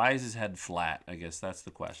say? Why is his head flat? I guess that's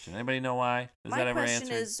the question. Anybody know why? My question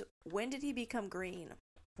is, when did he become green?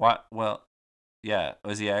 What? Well, Yeah,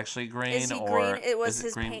 was he actually green Is he green? or It was is it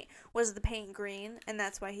his green? paint. Was the paint green, and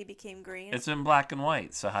that's why he became green? It's in black and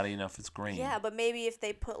white, so how do you know if it's green? Yeah, but maybe if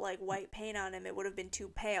they put like white paint on him, it would have been too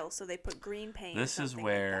pale, so they put green paint or This is something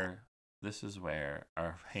like that. where this is where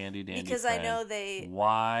our handy dandy Because I friend. know they.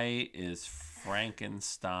 Why is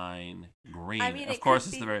Frankenstein I green? mean, Of it course,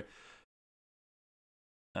 could it's the be. very.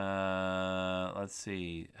 Let's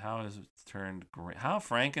see. How is it turned green? How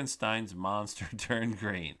Frankenstein's monster turned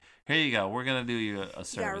green? Here you go. We're gonna do you a You got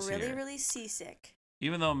service really, here. really seasick.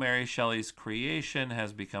 Even though Mary Shelley's creation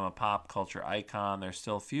has become a pop culture icon, there's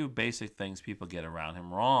still a few basic things people get around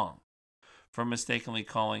him wrong. From mistakenly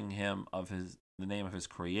calling him of the name of his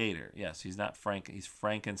creator. Yes, he's not Frank. He's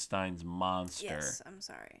Frankenstein's monster. Yes, I'm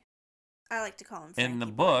sorry. I like to call him In Frankie.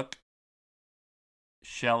 the book,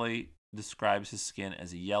 Shelley describes his skin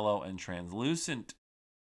as yellow and translucent.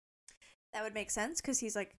 That would make sense because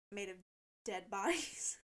he's like made of dead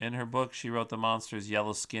bodies. In her book, she wrote the monster's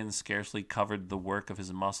yellow skin scarcely covered the work of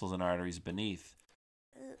his muscles and arteries beneath.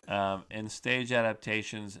 In stage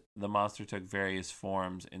adaptations, the monster took various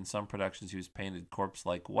forms. In some productions, he was painted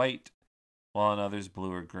corpse-like white, while in others,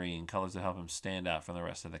 blue or green, colors that help him stand out from the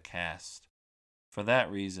rest of the cast. For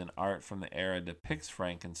that reason, art from the era depicts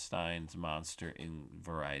Frankenstein's monster in a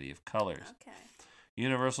variety of colors. Okay.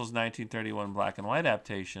 Universal's 1931 black and white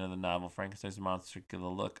adaptation of the novel Frankenstein's monster gave the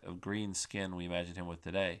look of green skin we imagine him with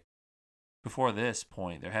today. Before this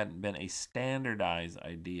point, there hadn't been a standardized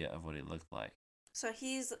idea of what he looked like. So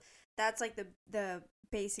that's like the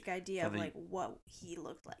basic idea of like what he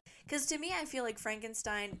looked like. Because to me, I feel like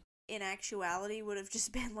Frankenstein in actuality would have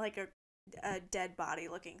just been like a dead body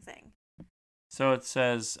looking thing. So it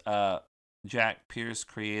says Jack Pierce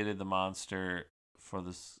created the monster for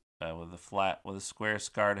this with a square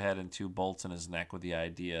scarred head and two bolts in his neck, with the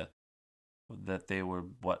idea that they were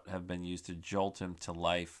what have been used to jolt him to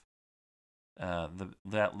life.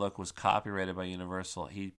 That look was copyrighted by Universal.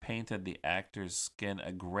 He painted the actor's skin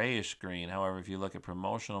a grayish green. However, if you look at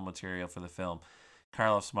promotional material for the film,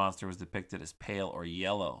 Karloff's monster was depicted as pale or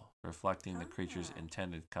yellow, reflecting the creature's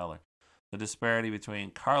intended color. The disparity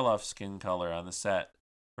between Karloff's skin color on the set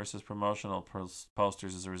versus promotional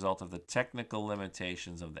posters is a result of the technical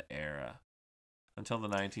limitations of the era. Until the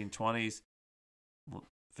 1920s,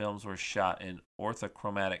 films were shot in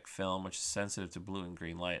orthochromatic film, which is sensitive to blue and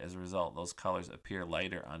green light. As a result, those colors appear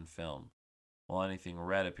lighter on film, while anything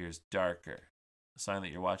red appears darker. A sign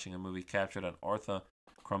that you're watching a movie captured on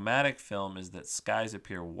orthochromatic film is that skies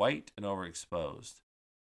appear white and overexposed.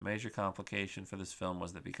 A major complication for this film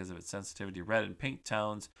was that because of its sensitivity to red and pink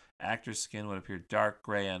tones, actors' skin would appear dark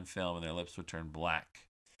gray on film and their lips would turn black.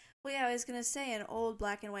 Well, yeah, I was gonna say in old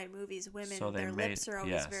black and white movies, their lips are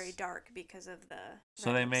always very dark because of the.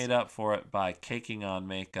 So they made up for it by caking on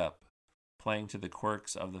makeup, playing to the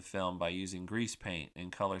quirks of the film by using grease paint in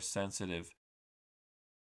colors that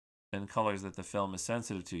the film is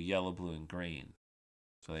sensitive to, yellow, blue, and green.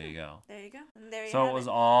 So there you go. There you go. And there you so have it was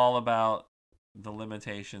it. all about the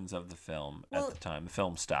limitations of the film at the time, the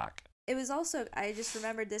film stock. It was also, I just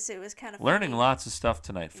remembered this, it was kind of learning funny. Lots of stuff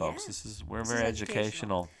tonight, folks. Yeah. We're very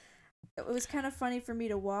educational. It was kind of funny for me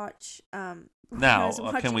to watch. Now,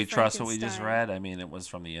 can we trust what we just read? I mean, it was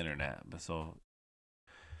from the internet, but so.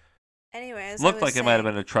 Anyways, looked like it might have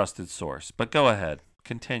been a trusted source, but go ahead,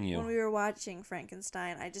 continue. When we were watching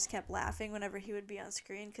Frankenstein, I just kept laughing whenever he would be on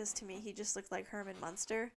screen because to me he just looked like Herman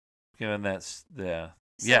Munster. Given that's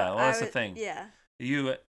that's the thing. Yeah.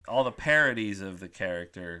 All the parodies of the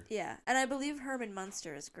character. Yeah, and I believe Herman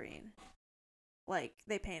Munster is green. Like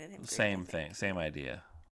they painted him green. Same thing, same idea.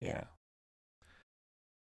 Yeah.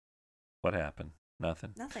 What happened?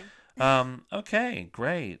 Nothing. Okay,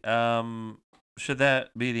 great. Should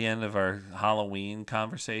that be the end of our Halloween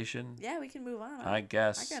conversation? Yeah, we can move on. I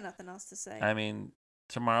guess. I got nothing else to say. I mean,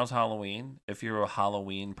 tomorrow's Halloween. If you're a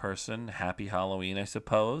Halloween person, happy Halloween, I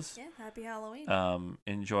suppose. Yeah, happy Halloween.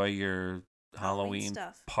 Enjoy your Halloween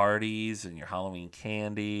stuff. Parties and your Halloween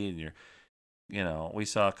candy and your. We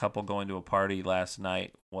saw a couple going to a party last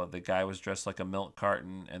night. Well, the guy was dressed like a milk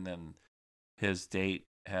carton, and then his date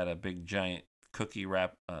had a big giant cookie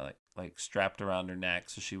wrap, like strapped around her neck,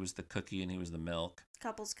 so she was the cookie and he was the milk.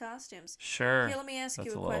 Couples costumes. Sure. Here, let me ask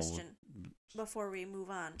you a question before we move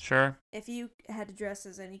on. Sure. If you had to dress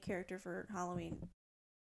as any character for Halloween,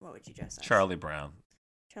 what would you dress as? Charlie Brown.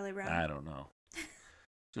 Charlie Brown? I don't know.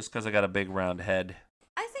 Just because I got a big round head.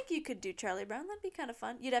 I think you could do Charlie Brown. That'd be kind of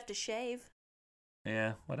fun. You'd have to shave.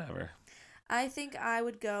 Yeah, whatever. I think I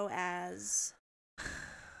would go as...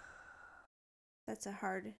 That's a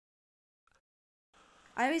hard...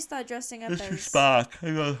 I always thought dressing up Mr. as Spock.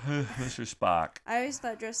 I go, Mr. Spock. I always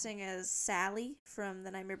thought dressing as Sally from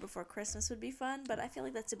The Nightmare Before Christmas would be fun, but I feel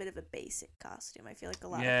like that's a bit of a basic costume. I feel like a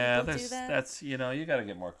lot of people do that. That's you got to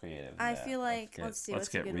get more creative than I that. feel like let's see Let's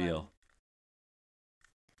what's a get good real.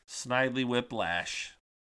 Snidely Whiplash.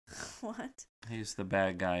 one. What? He's the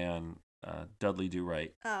bad guy on Dudley Do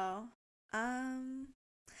Right. Oh.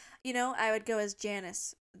 I would go as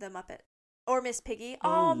Janice the Muppet. Or Miss Piggy.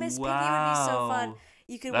 Oh, Miss Piggy would be so fun.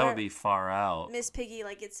 You could That would be far out. Miss Piggy,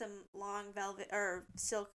 like, get some long velvet or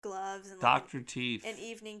silk gloves and Dr. Teeth. an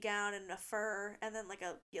evening gown and a fur, and then like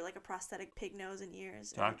a prosthetic pig nose and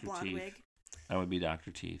ears and Dr. a blonde Teeth. wig. That would be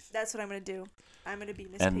Dr. Teeth. That's what I'm gonna do. I'm gonna be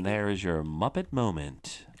Miss Piggy. And there is your Muppet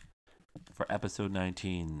moment for episode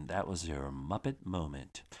 19. That was your Muppet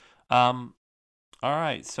moment. All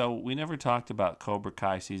right, so we never talked about Cobra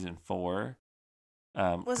Kai season 4.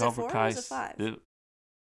 Was Cobra it 4 Kai or was it 5?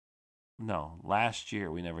 No, last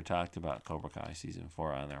year we never talked about Cobra Kai season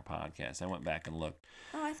 4 on our podcast. I went back and looked.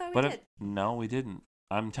 Oh, I thought we did. No, we didn't.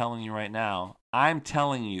 I'm telling you right now. I'm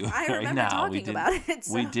telling you I right remember now. talking about it.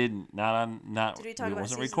 So. We didn't. Not. Did we talk it about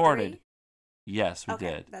wasn't season recorded. 3? Yes, we Okay,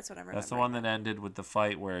 did. that's what I'm remembering. That's the one that ended with the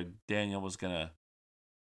fight where Daniel was gonna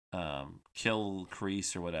kill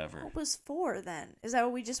Kreese or whatever. What was 4 then? Is that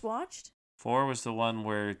what we just watched? 4 was the one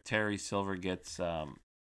where Terry Silver gets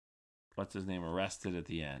what's his name, arrested at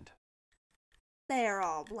the end. They are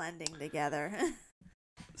all blending together.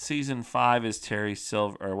 Season 5 is Terry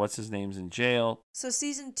Silver, or what's his name's in jail. So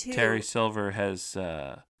season 2. Terry Silver has.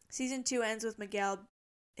 Season 2 ends with Miguel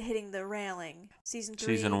hitting the railing. Season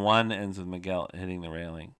 3. Season 1 ends with Miguel hitting the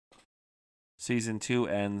railing. Season 2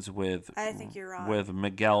 ends with. I think you're wrong. With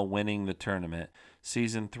Miguel winning the tournament.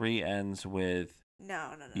 Season 3 ends with. No.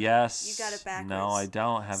 Yes. You got it backwards. No, I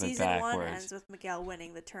don't have it backwards. Season 1 ends with Miguel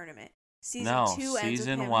winning the tournament. Season 2 ends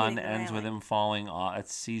season with him 1 hitting the ends with railing. him falling off.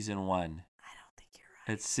 It's season 1. I don't think you're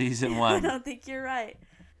right. It's season 1. I don't think you're right.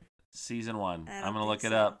 Season 1. I I'm don't going to look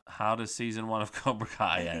think it so. up. How does season 1 of Cobra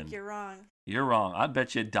Kai end? I think you're wrong. You're wrong. I'd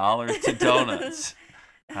bet you dollars to donuts.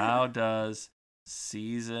 How does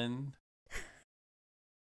season...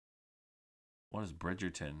 What is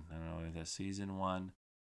Bridgerton? I don't know. The season 1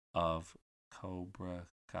 of Cobra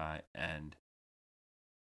Kai end.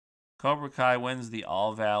 Cobra Kai wins the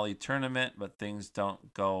All Valley tournament, but things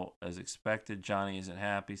don't go as expected. Johnny isn't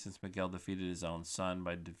happy since Miguel defeated his own son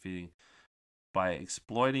by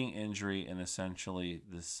exploiting injury and essentially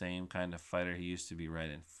the same kind of fighter he used to be right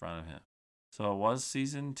in front of him. So it was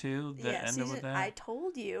season 2 that ended with that? I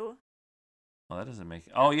told you. Well, that doesn't make...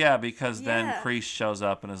 Oh, yeah, because then Kreese shows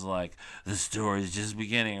up and is like, the story's just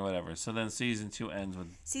beginning or whatever. So then season 2 ends with...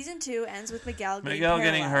 Season 2 ends with Miguel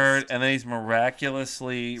getting hurt, and then he's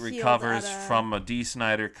miraculously recovers from a Dee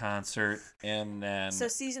Snider concert, and then... So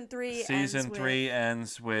season 3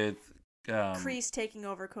 ends with... Kreese taking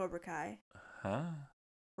over Cobra Kai. Huh?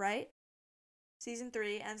 Right? Season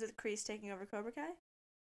 3 ends with Kreese taking over Cobra Kai?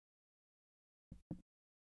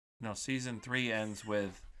 No, season 3 ends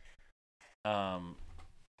with... No,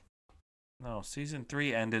 season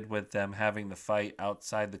 3 ended with them having the fight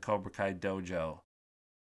outside the Cobra Kai dojo.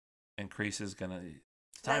 And Kreese is gonna...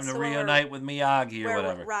 It's time to reunite with Miyagi or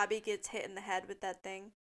whatever. Where Robbie gets hit in the head with that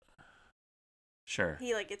thing. Sure.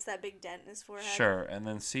 He gets that big dent in his forehead. Sure. And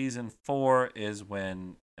then season 4 is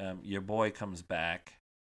when your boy comes back,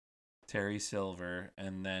 Terry Silver,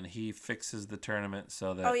 and then he fixes the tournament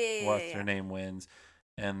so that what's her name wins.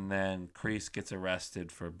 And then Kreese gets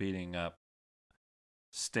arrested for beating up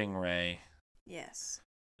Stingray. Yes.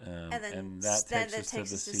 And that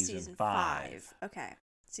takes us to season 5. Okay.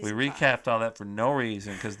 We recapped all that for no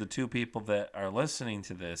reason because the two people that are listening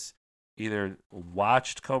to this either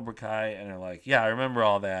watched Cobra Kai and are like, yeah, I remember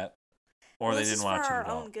all that, or they didn't watch it at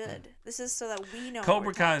all. This is for our own good. This is so that we know.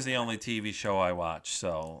 Cobra Kai is the only TV show I watch,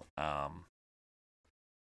 so.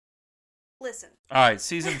 Listen. All right,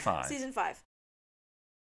 season 5. Season 5.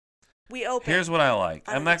 We open. Here's what I like.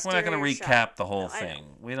 We're not going to recap the whole No, thing.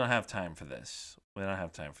 We don't have time for this.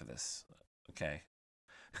 Okay.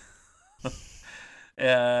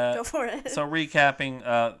 Go for it. So recapping.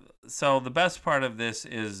 So the best part of this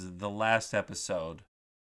is the last episode,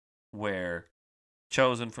 where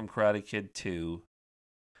Chosen from Karate Kid 2,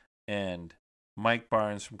 and Mike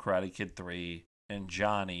Barnes from Karate Kid 3, and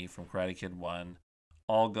Johnny from Karate Kid 1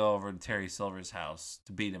 all go over to Terry Silver's house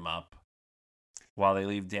to beat him up, while they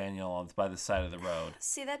leave Daniel by the side of the road.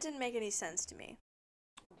 See, that didn't make any sense to me.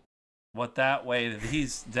 That way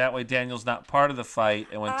Daniel's not part of the fight,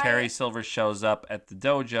 and when Terry Silver shows up at the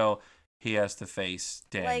dojo, he has to face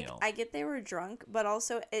Daniel. I get they were drunk, but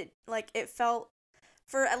also it felt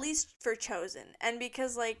at least for Chosen, and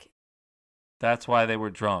because That's why they were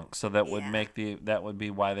drunk. So that would Yeah. that would be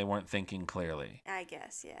why they weren't thinking clearly. I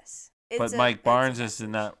guess, yes. But Mike Barnes is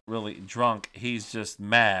not really drunk. He's just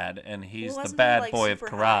mad, and he's the wasn't he bad like boy of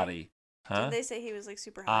super high? karate. Didn't Huh? they say he was like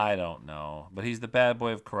super high? I don't know, but he's the bad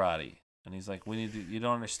boy of karate, and he's like, "We need to. You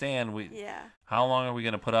don't understand. Yeah. How long are we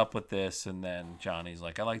gonna put up with this?" And then Johnny's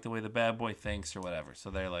like, "I like the way the bad boy thinks, or whatever."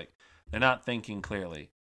 So they're like, they're not thinking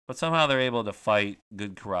clearly, but somehow they're able to fight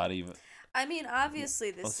good karate I mean,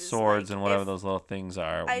 obviously, this with is swords like, and whatever if those little things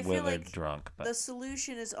are I when feel they're like drunk. But the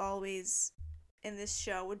solution is always in this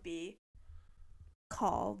show would be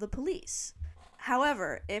call the police.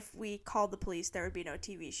 However, if we called the police, there would be no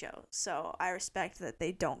TV show. So I respect that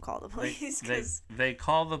they don't call the police. They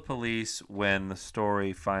call the police when the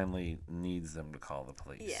story finally needs them to call the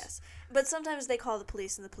police. Yes, but sometimes they call the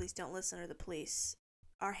police and the police don't listen, or the police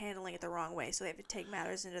are handling it the wrong way, so they have to take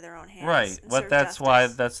matters into their own hands. Right. And But serve that's why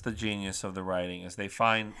justice. that's the genius of the writing is they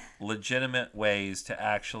find legitimate ways to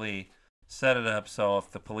actually set it up so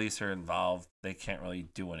if the police are involved, they can't really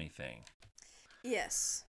do anything.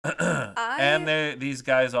 Yes. And these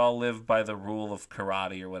guys all live by the rule of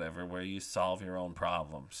karate or whatever, where you solve your own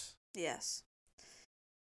problems. Yes.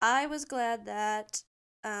 I was glad that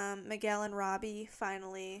Miguel and Robbie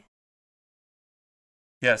finally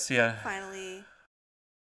Yes, yeah.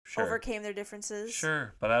 Sure. overcame their differences.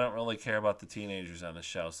 Sure, but I don't really care about the teenagers on the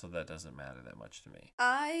show, so that doesn't matter that much to me.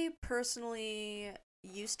 I personally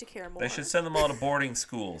used to care more. They should send them all to boarding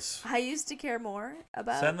schools. I used to care more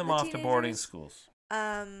about Send them the off to boarding teenagers. schools.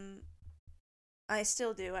 I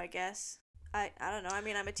still do, I guess. I don't know. I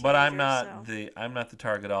mean, I'm a teenager. But I'm not so. I'm not the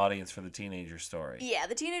target audience for the teenager story. Yeah,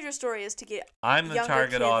 the teenager story is to get. I'm the younger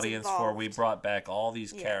target kids audience for involved. we brought back all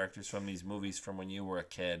these Yeah. characters from these movies from when you were a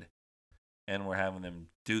kid, and we're having them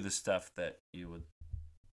do the stuff that you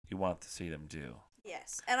want to see them do.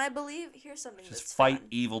 Yes, and I believe here's something Just that's fight fun.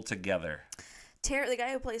 evil together. The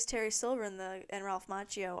guy who plays Terry Silver and Ralph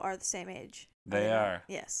Macchio are the same age. They are.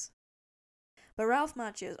 Yes. But Ralph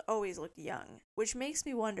Macchio's always looked young, which makes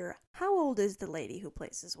me wonder, how old is the lady who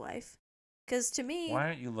plays his wife? Because to me... Why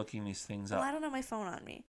aren't you looking these things up? Well, I don't have my phone on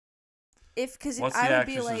me. What's the I would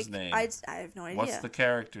be actress's like, name? I have no idea. What's the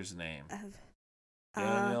character's name?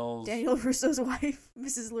 Daniel LaRusso's wife,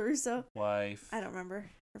 Mrs. LaRusso. Wife. I don't remember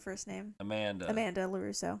her first name. Amanda. Amanda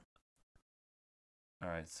LaRusso. All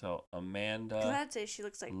right, so Amanda. Because I'd say she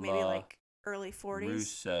looks like maybe like early 40s.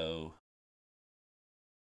 Russo.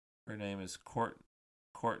 Her name is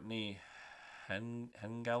Courtney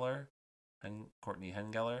Hengeler. Courtney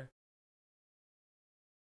Hengeler.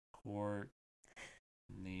 Courtney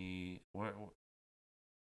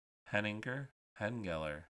Henninger.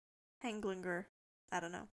 Henglinger. I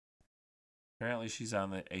don't know. Apparently, she's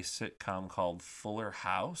on a sitcom called Fuller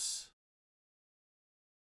House.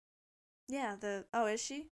 Yeah. Oh, is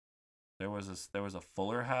she? There was a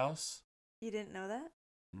Fuller House. You didn't know that?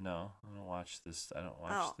 No, I don't watch this. I don't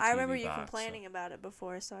watch. Oh, the I TV remember you box, complaining about it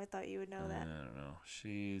before, so I thought you would know that. I don't know.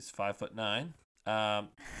 She's 5'9".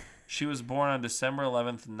 She was born on December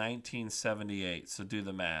 11th, 1978. So do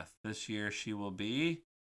the math. This year she will be.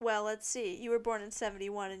 Well, let's see. You were born in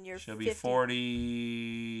 71 and you're She'll be 50.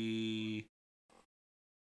 40.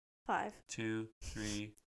 5. 2,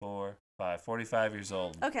 3, 4, 5. 45 years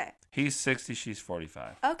old. Okay. He's 60. She's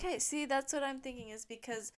 45. Okay. See, that's what I'm thinking is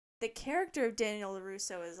because the character of Daniel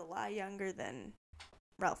LaRusso is a lot younger than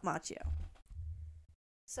Ralph Macchio.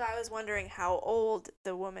 So I was wondering how old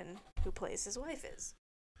the woman who plays his wife is.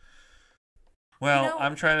 Well,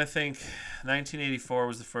 I'm trying to think. 1984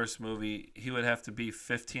 was the first movie. He would have to be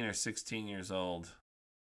 15 or 16 years old.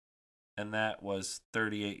 And that was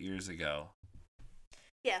 38 years ago.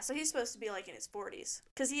 Yeah, so he's supposed to be like in his 40s.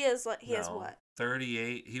 Because he has what?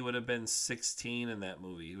 38. He would have been 16 in that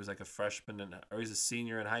movie. He was like a freshman, or he's a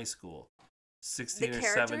senior in high school. 16 or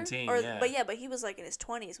 17, yeah. But he was like in his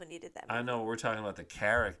 20s when he did that movie. I know, we're talking about the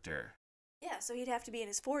character. Yeah, so he'd have to be in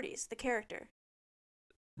his 40s, the character.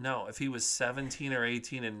 No, if he was 17 or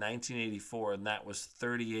 18 in 1984, and that was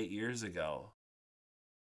 38 years ago.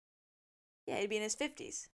 Yeah, he'd be in his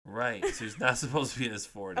 50s. Right, so he's not supposed to be in his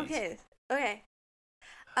 40s. Okay.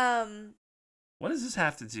 What does this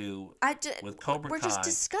have to do with Cobra Kai? We're just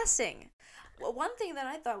discussing. Well, one thing that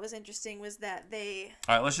I thought was interesting was that they...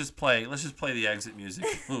 All right, let's just play the exit music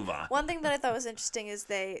and move on. One thing that I thought was interesting is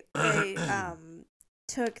they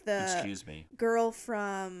took the Excuse me. girl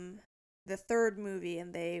from the third movie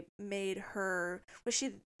and they made her... Was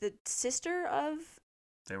she the sister of...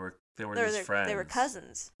 They were just friends. They were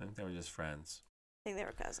cousins. I think they were just friends. I think they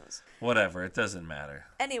were cousins. Whatever, it doesn't matter.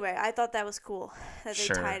 Anyway, I thought that was cool that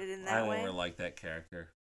they tied it in that way. I didn't really like that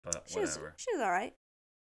character, but She whatever. was all right.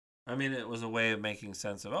 I mean, it was a way of making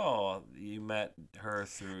sense of, oh, you met her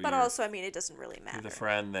through But also, I mean, it doesn't really matter. through the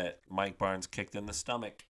friend that Mike Barnes kicked in the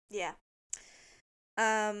stomach. Yeah.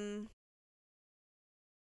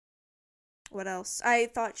 What else? I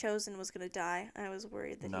thought Chosen was gonna die. I was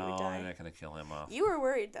worried that he would No, die. they're not going to kill him off. You were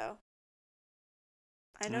worried though.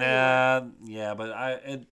 I know Yeah, but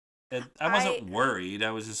I wasn't worried.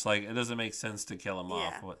 I was just like, it doesn't make sense to kill him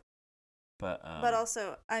off. But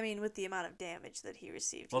also, I mean, with the amount of damage that he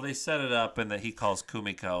received. Well, they set it up, and that he calls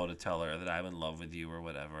Kumiko to tell her that I'm in love with you or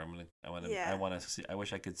whatever. I want to see. I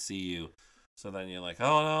wish I could see you. So then you're like,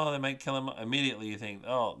 oh no, they might kill him. Immediately you think,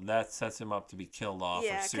 oh, that sets him up to be killed off.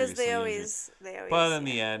 Yeah, because they always. But in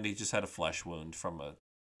the end, he just had a flesh wound from a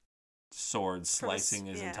sword slicing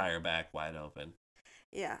his entire back wide open.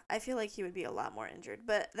 Yeah, I feel like he would be a lot more injured.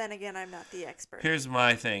 But then again, I'm not the expert. Here's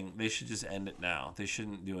my thing. They should just end it now. They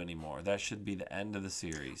shouldn't do any more. That should be the end of the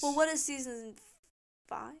series. Well, what is season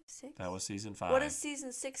 5, 6? That was season 5. What is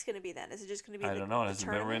season 6 going to be then? Is it just going to be I don't know. It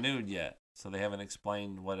hasn't been renewed yet. So they haven't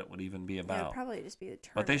explained what it would even be about. It would probably just be the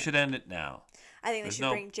tournament. But they should end it now. I think they should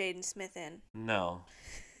bring Jaden Smith in. No.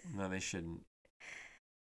 No, they shouldn't.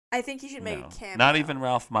 I think you should make a cameo. Not even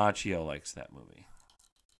Ralph Macchio likes that movie.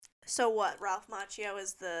 So what? Ralph Macchio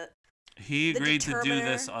is He agreed to do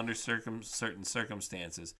this under certain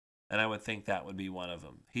circumstances, and I would think that would be one of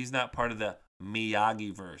them. He's not part of the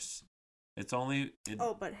Miyagi-verse. It's only...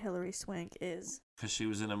 but Hilary Swank is. Because she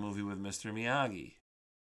was in a movie with Mr. Miyagi.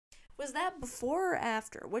 Was that before or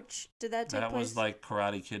after? Which did that take place? That was like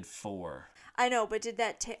Karate Kid 4. I know, but did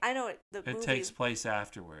that take... I know it takes place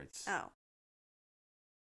afterwards. Oh.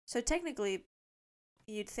 So technically,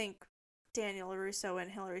 you'd think Daniel LaRusso and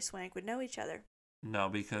Hilary Swank would know each other. No,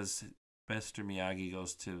 because Mr. Miyagi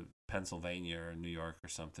goes to Pennsylvania or New York or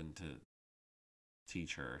something to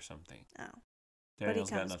teach her or something. Oh. Daniel's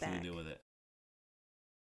got nothing to do with it.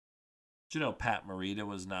 Did you know Pat Morita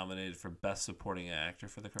was nominated for Best Supporting Actor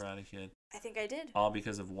for The Karate Kid? I think I did. All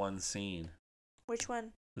because of one scene. Which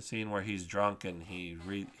one? The scene where he's drunk and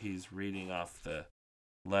he's reading off the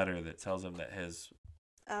letter that tells him that his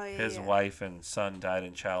wife and son died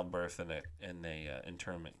in childbirth in a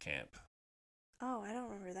internment camp. Oh, I don't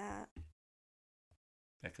remember that.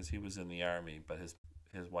 Yeah, because he was in the army, but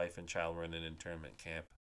his wife and child were in an internment camp.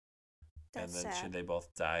 That's and then sad. They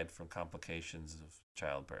both died from complications of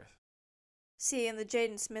childbirth. See, in the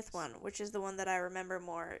Jaden Smith one, which is the one that I remember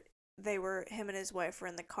more, him and his wife were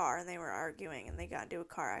in the car and they were arguing and they got into a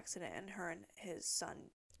car accident and her and his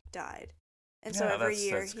son died. And so every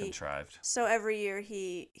year contrived. So every year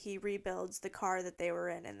he rebuilds the car that they were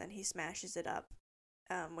in and then he smashes it up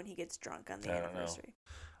when he gets drunk on the anniversary.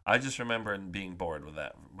 I just remember being bored with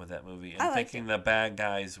that movie and thinking the bad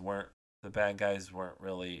guys weren't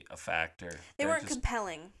really a factor. They weren't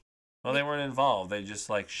compelling. Well, they weren't involved. They just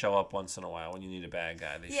show up once in a while when you need a bad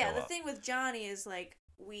guy. They show up. The thing with Johnny is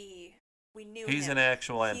we knew he's him. An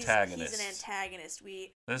actual antagonist. He's an antagonist.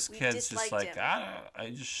 This kid's just like,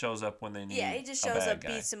 he just shows up when they need. Yeah, he just shows up,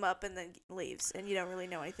 beats him up, and then leaves, and you don't really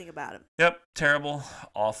know anything about him. Yep, terrible,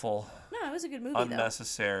 awful. No, it was a good movie.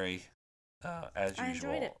 Unnecessary, as usual. I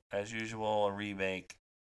enjoyed it. As usual, a remake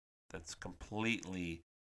that's completely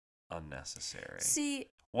unnecessary. See,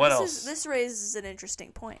 what else? This raises an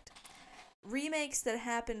interesting point. Remakes that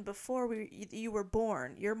happened before you were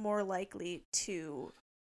born, you're more likely to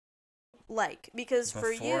because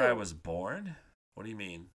before for you. I was born? What do you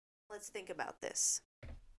mean? Let's think about this.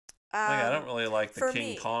 I don't really like the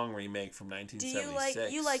King Kong remake from 1976.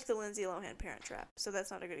 Do you like the Lindsay Lohan Parent Trap? So that's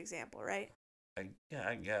not a good example, right?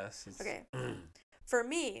 I guess. Okay. For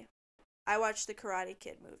me, I watched the Karate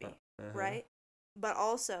Kid movie, right? But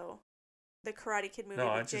also, the Karate Kid movie with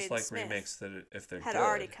Jaden Smith remakes that if they're had good.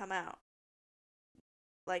 already come out.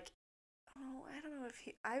 I don't know if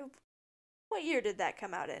what year did that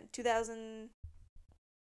come out in? 2000.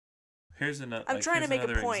 Here's another. I'm trying to make a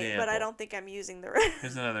point, example. but I don't think I'm using the right.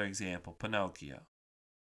 Here's another example. Pinocchio.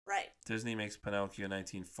 Right. Disney makes Pinocchio in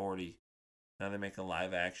 1940. Now they make a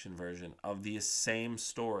live action version of the same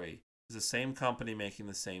story. It's the same company making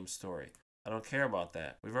the same story. I don't care about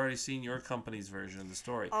that. We've already seen your company's version of the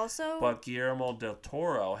story. Also, but Guillermo del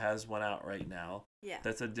Toro has one out right now. Yeah.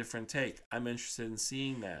 That's a different take. I'm interested in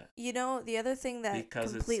seeing that. You know, the other thing that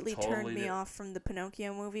completely turned me off from the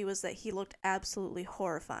Pinocchio movie was that he looked absolutely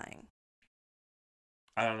horrifying.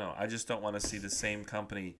 I don't know. I just don't want to see the same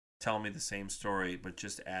company tell me the same story, but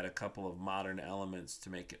just add a couple of modern elements to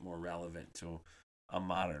make it more relevant to a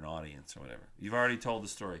modern audience or whatever. You've already told the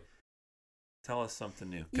story. Tell us something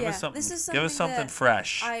new. Give us something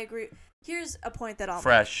fresh. I agree. Here's a point that I'll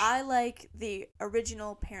fresh. make. I like the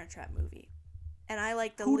original Parent Trap movie. And I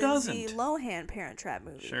like the Who Lindsay doesn't? Lohan Parent Trap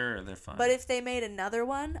movie. Sure, they're fine. But if they made another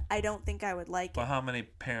one, I don't think I would like Well, it. how many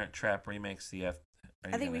Parent Trap remakes do you have?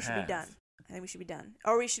 I think we should be done. I think we should be done.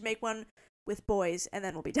 Or we should make one with boys, and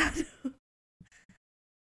then we'll be done.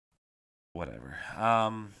 Whatever.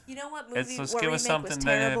 You know what movie? Just what give us remake something was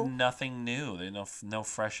that terrible? have nothing new. They no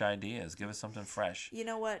fresh ideas. Give us something fresh. You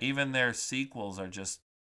know what? Even their sequels are just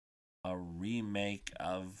a remake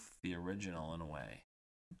of the original in a way,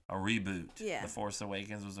 a reboot. Yeah. The Force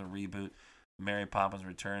Awakens was a reboot. Mary Poppins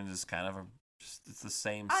Returns is kind of it's the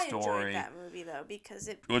same I story. enjoyed that movie though because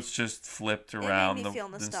It's just flipped made around. me feel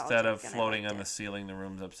nostalgic, Instead of and I floating liked on the it. ceiling, the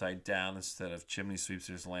room's upside down. Instead of chimney sweeps,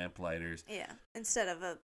 there's lamp lighters. Yeah. Instead of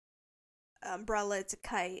a umbrella, it's a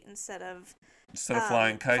kite. Instead of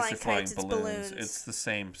flying kites, they're flying kites, it's balloons. balloons. It's the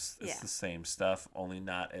same. It's Yeah. the same stuff, only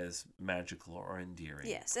not as magical or endearing.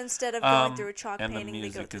 Yes. Instead of going through a chalk and the painting, they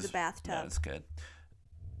go music through the is bathtub. That's good.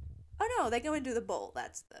 Oh no, they go into the bowl.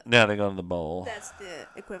 That's Yeah, they go to the bowl. the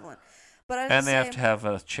equivalent. But I was And they have saying, to have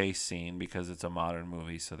a chase scene because it's a modern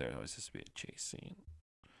movie, so there always has to be a chase scene.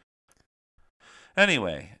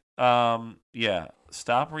 Anyway, yeah,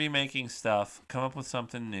 stop remaking stuff. Come up with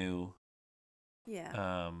something new.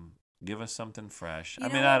 yeah. Give us something fresh. You I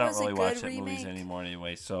know mean, what I don't was a really watch good that movies remake? anymore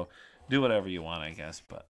anyway, so do whatever you want, I guess.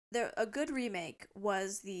 But A good remake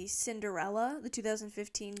was the Cinderella, the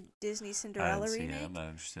 2015 Disney I Cinderella didn't see remake. it. I'm not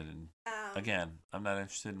interested in. Um, Again, I'm not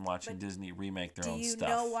interested in watching but Disney remake their Do own you stuff.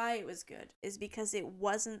 know why it was good? Is because it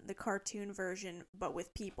wasn't the cartoon version, but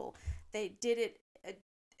with people. They did it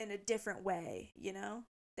in a different way. You know,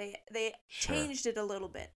 they Sure. changed it a little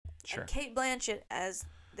bit. Sure. And Kate Blanchett as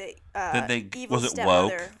the evil was it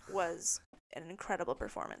stepmother was an incredible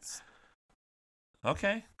performance.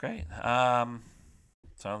 Okay, great.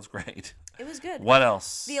 Sounds great. It was good. What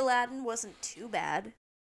else? The Aladdin wasn't too bad.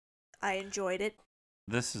 I enjoyed it.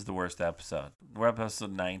 This is the worst episode. We're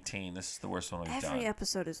episode 19. This is the worst one we've done. Every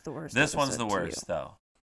episode is the worst. This one's episode the to worst, you. though.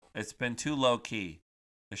 It's been too low key.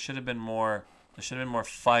 There should have been more. There should have been more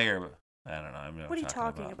fire. I don't know. I mean, What are you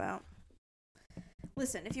talking about?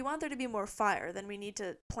 Listen, if you want there to be more fire, then we need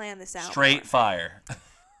to plan this out. Straight more. fire.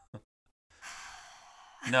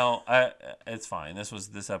 No, it's fine.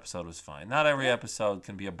 This episode was fine. Not every episode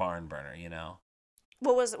can be a barn burner, you know.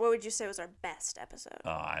 What would you say was our best episode? Oh,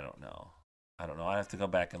 I don't know. I have to go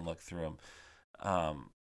back and look through them.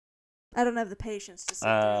 I don't have the patience to sit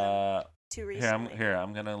through them too recently.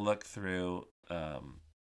 I'm gonna look through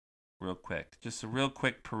real quick. Just a real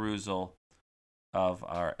quick perusal of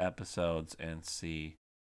our episodes and see.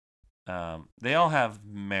 They all have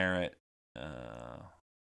merit.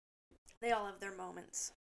 They all have their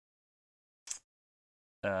moments.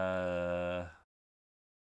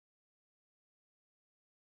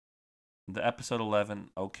 The episode 11,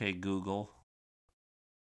 OK Google,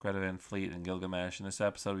 Greta Van Fleet and Gilgamesh. In this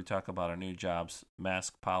episode, we talk about our new jobs,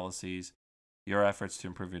 mask policies, your efforts to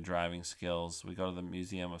improve your driving skills. We go to the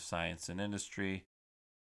Museum of Science and Industry.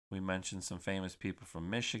 We mention some famous people from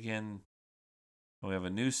Michigan. We have a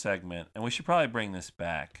new segment, and we should probably bring this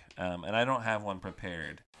back. And I don't have one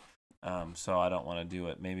prepared, so I don't want to do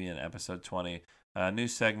it. Maybe in episode 20. New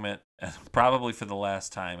segment, probably for the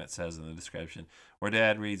last time, it says in the description, where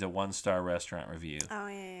Dad reads a 1-star restaurant review. Oh,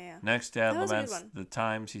 yeah. Next, Dad That was a good laments one. the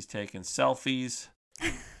times he's taken selfies,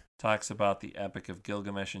 talks about the epic of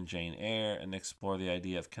Gilgamesh and Jane Eyre, and explore the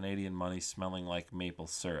idea of Canadian money smelling like maple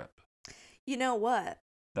syrup. You know what?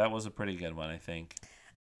 That was a pretty good one, I think.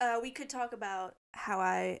 We could talk about how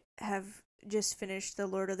I have just finished the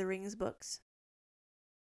Lord of the Rings books.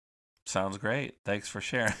 Sounds great. Thanks for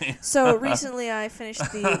sharing. So recently I finished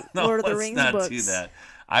the No, Lord of the let's Rings not books. do that.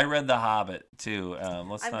 I read The Hobbit, too.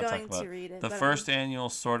 Let's I'm not talk going about to read it. the but first annual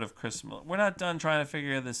Sword of Christmas. We're not done trying to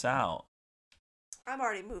figure this out. I'm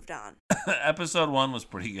already moved on. Episode 1 was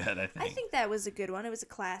pretty good, I think. I think that was a good one. It was a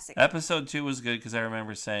classic. Episode 2 was good because I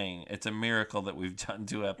remember saying it's a miracle that we've done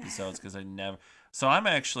 2 episodes because I never. So I'm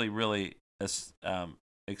actually really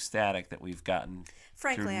ecstatic that we've gotten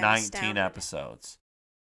Frankly, through I'm 19 astounded. episodes.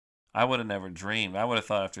 I would have never dreamed. I would have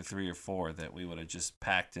thought after 3 or 4 that we would have just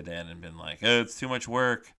packed it in and been like, oh, it's too much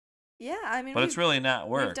work. Yeah, I mean, But it's really not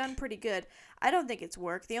work. We've done pretty good. I don't think it's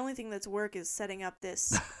work. The only thing that's work is setting up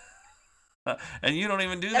this. And you don't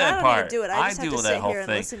even do And that I don't part. even do it. I just have do to that sit whole here and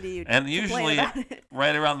thing. listen to you And complain usually, about it.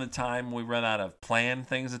 right around the time we run out of planned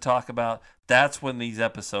things to talk about, that's when these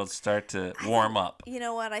episodes start to warm up. You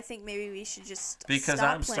know what? I think maybe we should just Because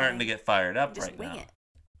stop I'm starting to get fired up and just right wing now. it.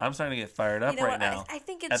 I'm starting to get fired up You know right what? now. I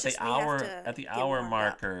think it's At just the we hour, have to at the get hour warmed up.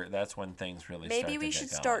 marker, that's when things really start Maybe to we get should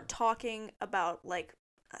going. start talking about like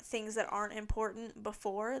things that aren't important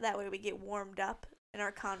before. That way we get warmed up in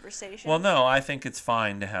our conversation. Well, no, I think it's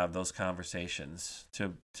fine to have those conversations.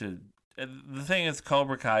 The thing is,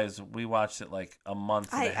 Cobra Kai is we watched it like a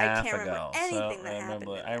month and a I half can't remember ago. anything So that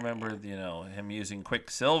happened. I remember him using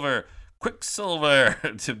Quicksilver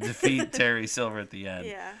to defeat Terry Silver at the end.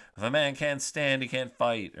 Yeah. If a man can't stand, he can't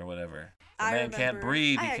fight, or whatever. If a man can't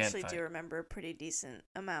breathe, he can't fight. I actually do remember a pretty decent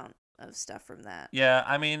amount of stuff from that. Yeah,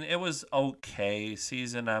 I mean, it was okay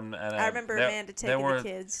season. I remember Amanda taking the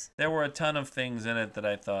kids. There were a ton of things in it that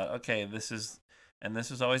I thought, okay, this has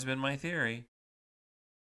always been my theory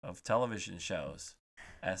of television shows.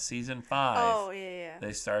 At season 5,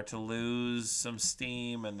 they start to lose some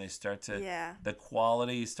steam, and the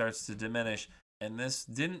quality starts to diminish. And this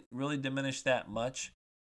didn't really diminish that much,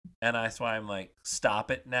 and that's why I'm like, stop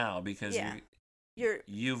it now, because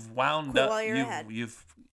you've wound up,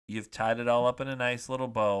 you've tied it all up in a nice little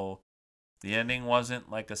bow. The ending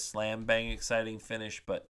wasn't like a slam bang exciting finish,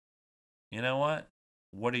 but you know what?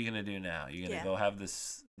 What are you gonna do now? You're gonna go have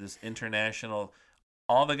this international.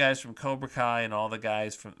 All the guys from Cobra Kai and all the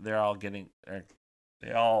guys they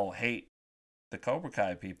all hate the Cobra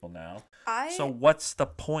Kai people now. So what's the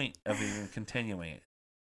point of even continuing it?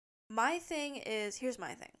 Here's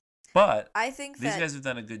my thing. But I think these guys have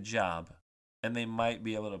done a good job, and they might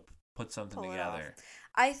be able to put something together.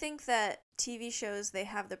 I think that TV shows, they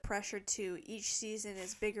have the pressure to each season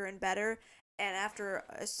is bigger and better, and after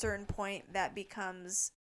a certain point that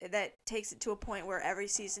takes it to a point where every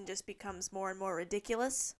season just becomes more and more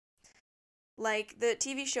ridiculous. Like the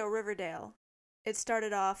TV show Riverdale, it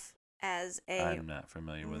started off as I'm not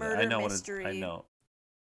familiar with it. I know mystery, I know.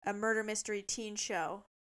 A murder mystery teen show,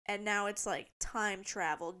 and now it's like time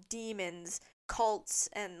travel, demons, cults,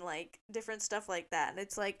 and like different stuff like that. And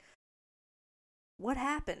it's like, what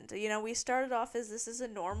happened? We started off as this is a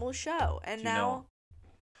normal show, and now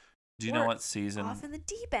do you know what season? Off in the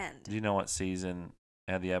deep end. Do you know what season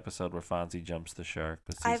had the episode where Fonzie jumps the shark?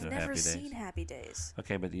 I've never seen Happy Days.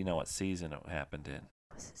 Okay, but do you know what season it happened in?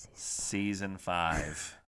 Season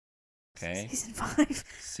 5. Okay. Season 5.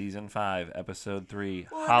 Season 5, episode 3,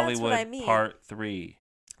 well, Hollywood Part 3.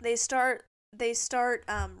 They start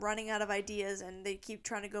running out of ideas, and they keep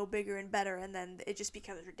trying to go bigger and better, and then it just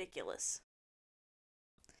becomes ridiculous.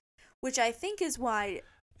 Which I think is why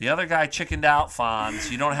the other guy chickened out, Fonz.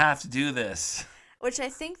 You don't have to do this. Which I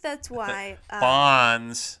think that's why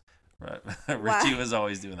Fonz. Richie was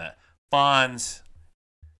always doing that. Fonz.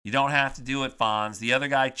 You don't have to do it, Fonz. The other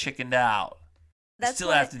guy chickened out. You still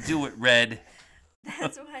have to do it, Red.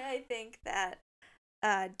 That's why I think that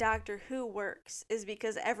Doctor Who works, is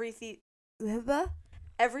because every 3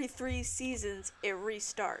 seasons it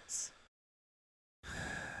restarts.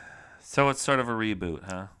 So it's sort of a reboot,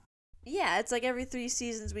 huh? Yeah, it's like every 3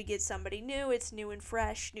 seasons we get somebody new. It's new and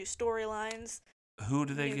fresh, new storylines. Who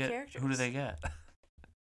do they get? Characters. Who do they get?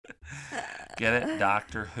 Get it?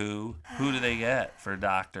 Doctor Who. Who do they get for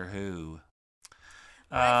Doctor Who?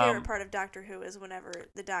 My favorite part of Doctor Who is whenever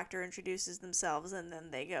the Doctor introduces themselves and then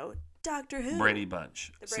they go, Doctor Who. Brady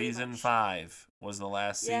Bunch. Season 5 was the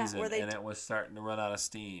last season, and it was starting to run out of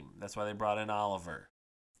steam. That's why they brought in Oliver.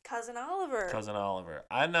 Cousin Oliver.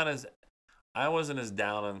 I wasn't as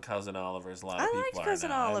down on Cousin Oliver as a lot of people liked are Cousin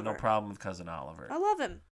now. Oliver. I have no problem with Cousin Oliver. I love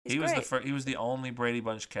him. He's great. He was the only Brady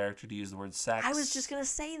Bunch character to use the word sex. I was just gonna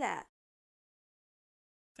say that.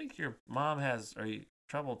 I think your mom has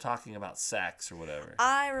trouble talking about sex or whatever.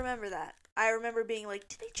 I remember that. I remember being like,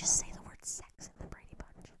 did they just say the word sex in the Brady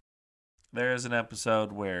Bunch? There is an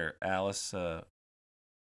episode where Alice, I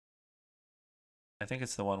think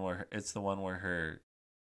it's the one where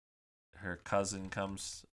her cousin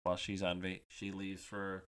comes while she's on she leaves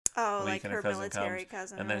for a week, like and her military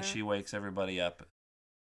cousin, and then she wakes everybody up,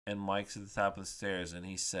 and Mike's at the top of the stairs, and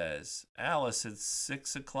he says, "Alice, it's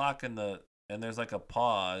 6 o'clock and there's like a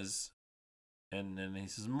pause, and then he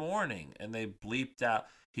says morning, and they bleeped out.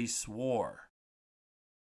 He swore.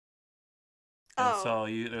 And so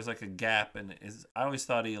there's like a gap, and I always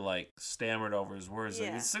thought he like stammered over his words.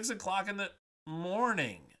 Like, it's 6 o'clock in the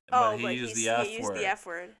morning. But he used the F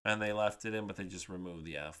word. And they left it in, but they just removed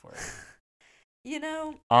the F word.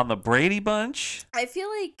 On the Brady Bunch? I feel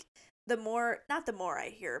like not the more I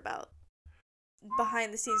hear about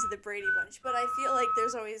behind the scenes of the Brady Bunch, but I feel like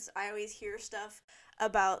I always hear stuff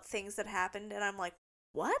about things that happened, and I'm like,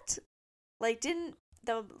 what? Like, didn't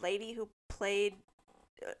the lady who played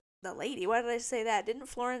why did I say that? Didn't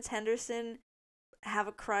Florence Henderson have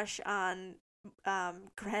a crush on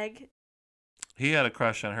Greg? He had a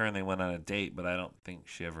crush on her, and they went on a date, but I don't think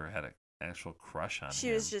she ever had an actual crush on him.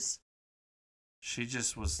 She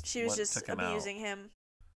just was abusing him.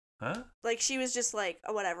 Huh? Like, she was just like,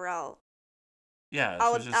 oh, whatever, Yeah, she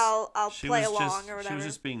I'll was just I'll she play was along just or she whatever. was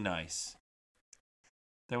just being nice.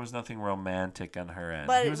 There was nothing romantic on her end.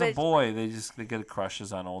 But He was a boy. They get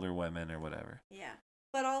crushes on older women or whatever. yeah.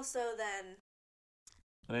 But also then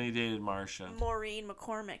And then he dated Marcia. Maureen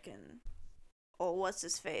McCormick and what's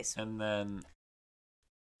his face? And then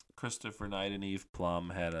Christopher Knight and Eve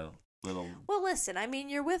Plum had a little. Well, listen, I mean,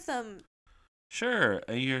 you're with them. Sure,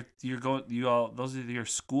 you're going. You all those are your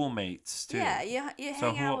schoolmates too. Yeah, you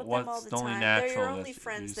So hang out with them all what's the the only time. natural They're your only that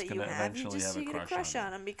friends you're just that you gonna have. You eventually just have you get a crush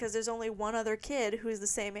on them because there's only one other kid who's the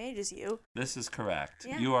same age as you. This is correct.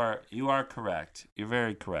 Yeah. You are correct. You're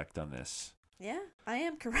very correct on this. Yeah, I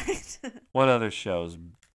am correct. What other shows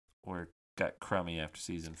got crummy after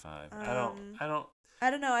season 5? I don't know.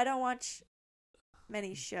 I don't watch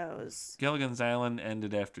many shows. Gilligan's Island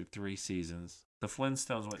ended after 3 seasons. The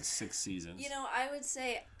Flintstones went 6 seasons. You know, I would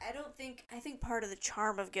say I think part of the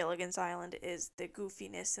charm of Gilligan's Island is the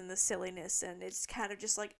goofiness and the silliness, and it's kind of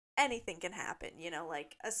just like anything can happen. You know,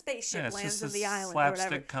 like a spaceship lands on the island or whatever.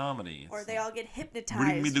 Slapstick comedy. Or they all get hypnotized.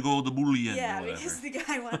 Bring me the gold bullion. Yeah, or whatever. because the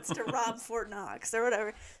guy wants to rob Fort Knox or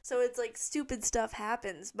whatever. So it's like stupid stuff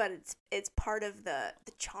happens, but it's part of the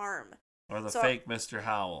charm. Or the fake Mr.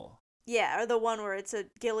 Howell. Yeah, or the one where it's a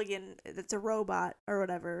Gilligan that's a robot or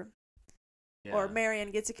whatever. Yeah. Or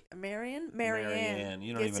Marianne gets a Marianne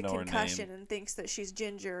you don't gets even a know her concussion name. and thinks that she's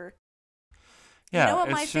Ginger. Yeah, you know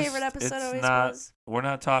what my favorite episode always was? We're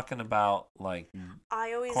not talking about like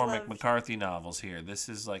I always Cormac McCarthy novels here. This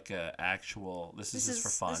is like a actual. This is just for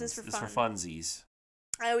fun. This is for funsies.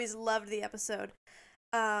 I always loved the episode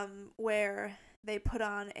where they put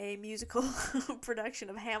on a musical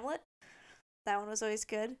production of Hamlet. That one was always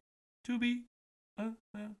good. To be,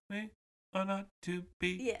 me. Or not to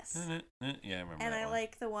be. Yes. Yeah, I remember and that I one.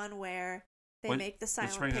 like the one where they make the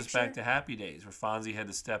silent picture. Which brings us back to Happy Days, where Fonzie had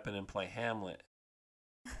to step in and play Hamlet.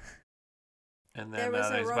 And then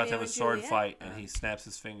he's about to have a sword fight, and he snaps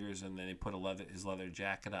his fingers, and then they put his leather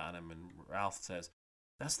jacket on him, and Ralph says,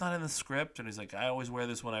 "That's not in the script," and he's like, "I always wear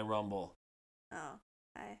this when I rumble." Oh,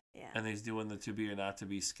 yeah. And he's doing the to be or not to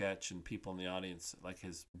be sketch, and people in the audience, like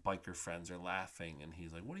his biker friends, are laughing, and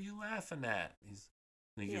he's like, "What are you laughing at?" And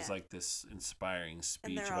he gives like this inspiring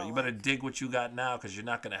speech about you better dig what you got now because you're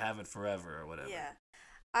not going to have it forever or whatever. Yeah.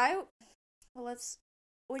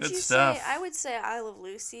 Would Good you stuff. say, I would say I Love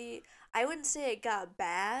Lucy. I wouldn't say it got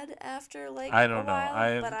bad after like I don't a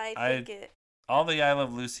while, know. but I think it. All the I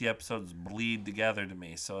Love Lucy episodes bleed together to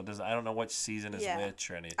me, so it does. I don't know which season is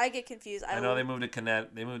which or anything. I get confused. I know they moved to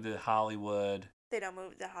Connecticut. They moved to Hollywood. They don't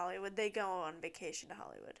move to Hollywood. They go on vacation to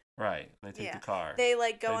Hollywood. Right. They take the car. They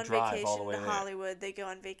go on vacation to there. Hollywood. They go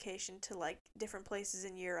on vacation to like different places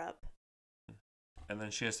in Europe. And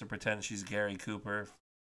then she has to pretend she's Gary Cooper.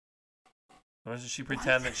 Or does she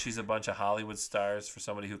pretend that she's a bunch of Hollywood stars for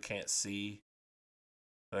somebody who can't see?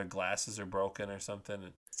 Their glasses are broken or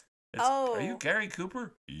something. Are you Gary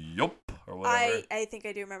Cooper? Yup. Or whatever. I think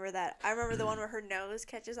I do remember that. I remember the one where her nose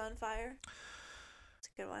catches on fire. It's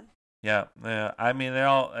a good one. Yeah. I mean, they're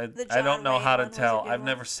all. I don't know how to tell. I've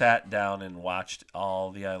never sat down and watched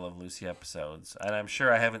all the I Love Lucy episodes, and I'm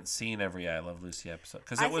sure I haven't seen every I Love Lucy episode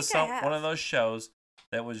because it was one of those shows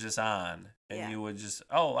that was just on, and you would just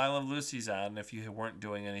I Love Lucy's on. And if you weren't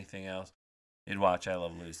doing anything else, you'd watch I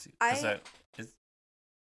Love Lucy.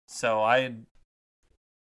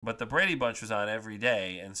 But the Brady Bunch was on every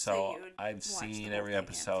day, and so I've seen every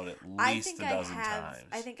episode at least a dozen times.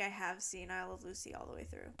 I think I have seen I Love Lucy all the way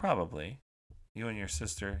through. Probably. You and your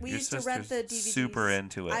sister. We used to rent the DVDs. Super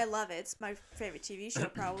into it. I love it. It's my favorite TV show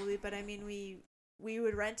probably, but I mean we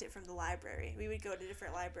would rent it from the library. We would go to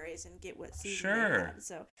different libraries and get what season they had.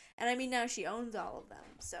 So, and I mean now she owns all of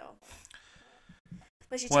them, so.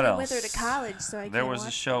 But she took it with her to college, so I There was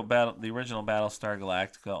a show, the original Battlestar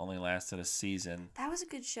Galactica only lasted a season. That was a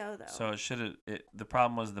good show, though. So it should have. The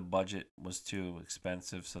problem was the budget was too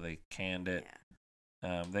expensive, so they canned it.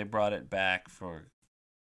 Yeah. They brought it back for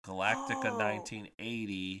Galactica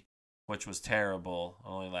 1980, which was terrible.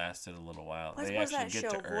 Only lasted a little while. What was that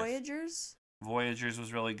show? Voyagers. Voyagers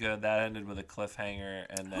was really good. That ended with a cliffhanger,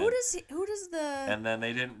 and then who does the? And then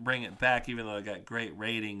they didn't bring it back, even though it got great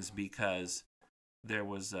ratings because. There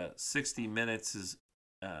was 60 Minutes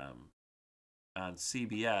on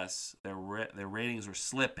CBS. Their ratings were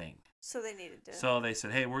slipping. So they needed to. So they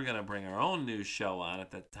said, "Hey, we're gonna bring our own news show on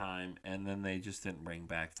at that time," and then they just didn't bring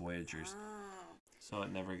back Voyagers. Oh. So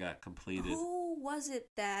it never got completed. Who was it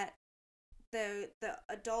that the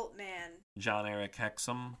adult man? John Eric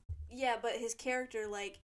Hexum. Yeah, but his character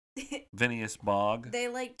Phineas Bogg.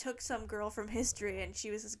 They took some girl from history, and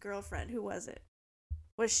she was his girlfriend. Who was it?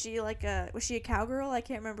 Was she a cowgirl? I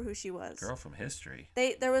can't remember who she was. Girl from history.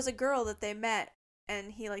 There was a girl that they met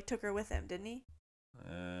and he like took her with him, didn't he?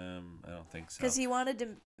 I don't think so. Because he wanted to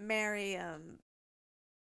marry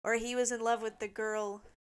or he was in love with the girl.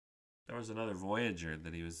 There was another Voyager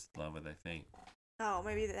that he was in love with, I think. Oh,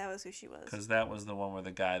 maybe that was who she was. Because that was the one where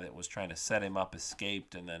the guy that was trying to set him up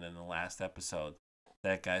escaped, and then in the last episode,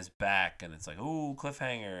 that guy's back, and it's like, ooh,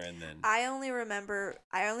 cliffhanger, and then... I only remember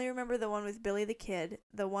the one with Billy the Kid,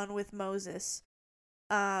 the one with Moses,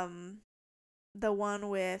 the one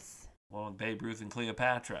with... Well, Babe Ruth and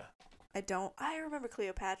Cleopatra. I remember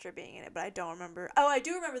Cleopatra being in it, but I don't remember... Oh, I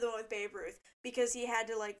do remember the one with Babe Ruth, because he had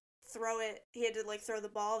to, like, throw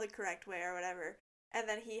the ball the correct way or whatever. And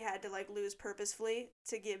then he had to, like, lose purposefully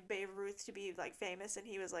to get Babe Ruth to be, like, famous, and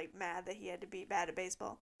he was, like, mad that he had to be bad at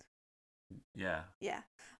baseball. Yeah. Yeah.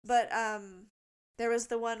 But, there was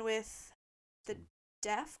the one with the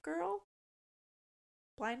deaf girl?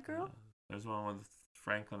 Blind girl? There's one with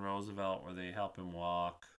Franklin Roosevelt where they help him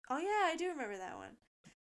walk. Oh, yeah, I do remember that one.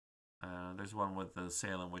 There's one with the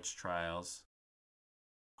Salem witch trials.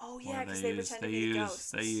 Oh, yeah, because they pretend to be ghosts.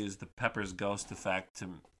 They use the Pepper's ghost effect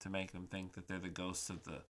to make them think that they're the ghosts of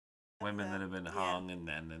the women that have been hung, and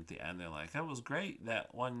then at the end they're like, that was great,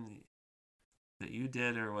 that one that you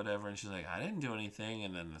did or whatever, and she's like, I didn't do anything,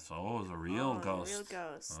 and then it was a real ghost. Real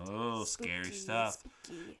ghost. Oh, Spooky, scary stuff.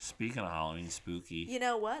 Spooky. Speaking of Halloween, spooky. You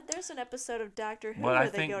know what? There's an episode of Doctor Who where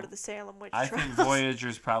they go to the Salem witch trials. I think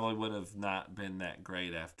Voyagers probably would have not been that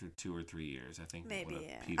great after 2 or 3 years. I think maybe, it would have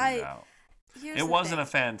yeah. petered out. It wasn't a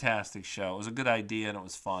fantastic show. It was a good idea and it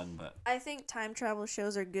was fun, but I think time travel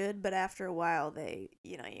shows are good, but after a while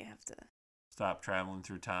you have to stop traveling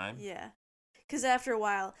through time. Yeah. Cuz after a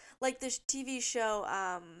while, like this TV show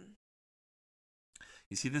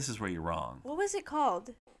You see, this is where you're wrong. What was it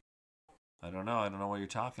called? I don't know what you're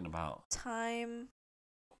talking about.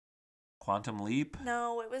 Quantum Leap?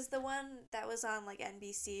 No, it was the one that was on like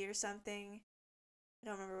NBC or something. I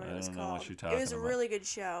don't remember what it was called. I don't know what you're talking about. It was a really good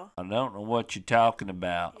show. I don't know what you're talking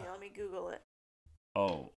about. Yeah, let me Google it.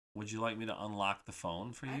 Oh, would you like me to unlock the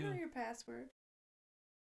phone for you? I know your password.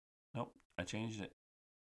 Nope, I changed it.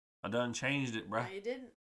 I done changed it, bruh. No, you didn't?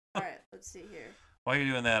 Alright, let's see here. While you're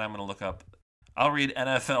doing that, I'm going to look up... I'll read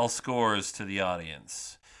NFL scores to the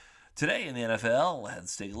audience. Today in the NFL,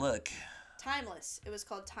 let's take a look. Timeless. It was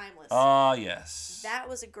called Timeless. Oh, yes. That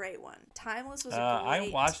was a great one. Timeless was a great I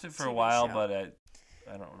watched it for a while, but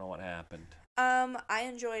I don't know what happened. I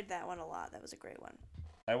enjoyed that one a lot. That was a great one.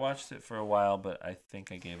 I watched it for a while, but I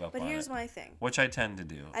think I gave up on it. But here's my thing. Which I tend to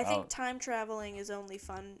do. I think time traveling is only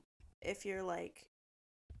fun if you're, like,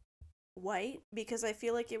 white. Because I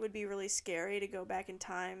feel like it would be really scary to go back in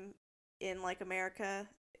time in, like, America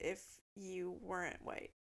if you weren't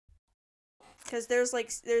white. Because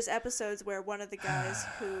there's episodes where one of the guys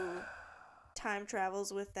who time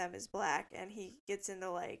travels with them is black, and he gets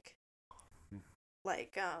into, like...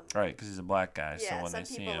 Right, because he's a black guy, so when they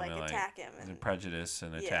see him, like attack him, and prejudice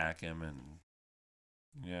and attack him, and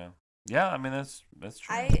I mean that's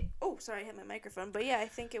true. Sorry, I hit my microphone, but yeah, I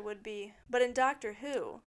think it would be. But in Doctor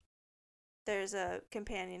Who, there's a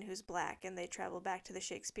companion who's black, and they travel back to the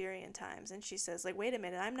Shakespearean times, and she says, like, wait a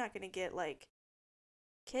minute, I'm not gonna get like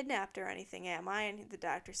kidnapped or anything, am I? And the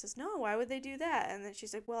doctor says, no, why would they do that? And then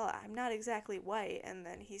she's like, well, I'm not exactly white, and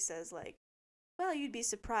then he says like, well, you'd be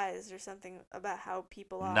surprised or something about how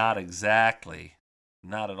people are. Not exactly.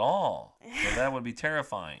 Not at all. So that would be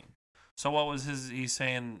terrifying. So what was he's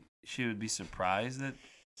saying she would be surprised that?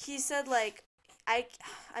 He said, like, I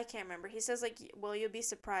can't remember. He says, like, well, you'll be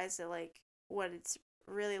surprised at, like, what it's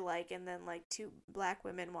really like. And then, like, 2 black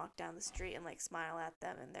women walk down the street and, like, smile at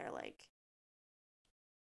them. And they're, like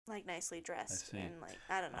nicely dressed. And, like,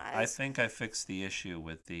 I don't know. I think I fixed the issue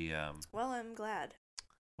with the... Well, I'm glad.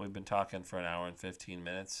 We've been talking for an hour and 15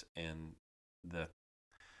 minutes, and the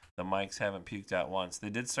mics haven't puked out once. They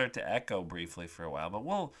did start to echo briefly for a while, but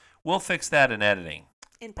we'll fix that in editing.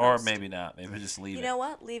 In post. Or maybe not. Maybe just leave it. You know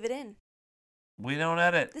what? Leave it in. We don't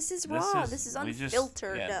edit. This is raw. This is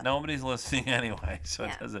unfiltered. Nobody's listening anyway, so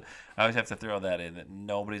it doesn't. I always have to throw that in, that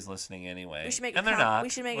nobody's listening anyway. We should make they're not. We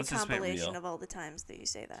should make a compilation of all the times that you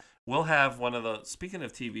say that. We'll have one of the. Speaking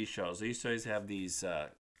of TV shows, they used to always have these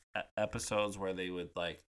episodes where they would,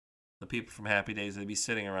 like, the people from Happy Days, they'd be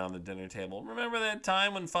sitting around the dinner table. Remember that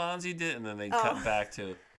time when Fonzie did? And then they'd cut back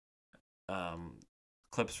to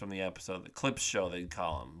clips from the episode. The clips show, they'd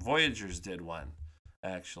call them. Voyagers did one,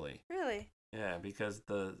 actually. Really? Yeah, because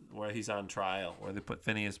where he's on trial, where they put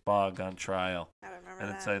Phineas Fogg on trial. I don't remember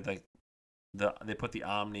and that. And it's they put the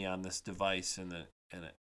Omni on this device, and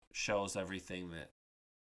it shows everything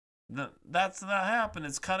that's not happened.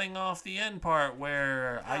 It's cutting off the end part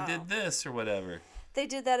where I did this or whatever. They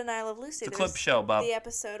did that in I Love Lucy. It's a clip show, Bob. The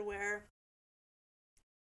episode where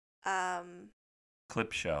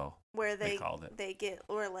Clip show. where They called it. they get,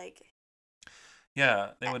 or like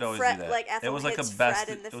Yeah, they would always Fred, do that. like It Ethel was like a hits best.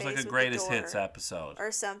 Fred in the It was face like a with the greatest hits door episode.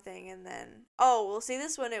 or something, and then well, see,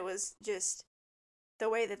 this one, it was just the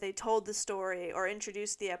way that they told the story or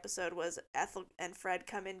introduced the episode was Ethel and Fred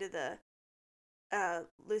come into the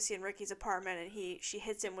Lucy and Ricky's apartment, and she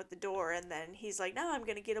hits him with the door, and then he's like, "No, I'm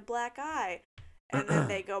gonna get a black eye," and then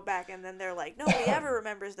they go back, and then they're like, "Nobody ever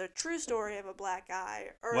remembers the true story of a black eye."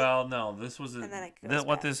 Well, no, this was and then it goes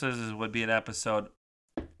what back. this is would be an episode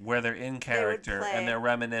where they're in character and they're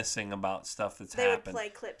reminiscing about stuff that's They would happened, play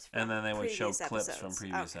clips from and then they would show clips episodes. from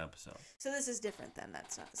previous Okay. episodes. So this is different then.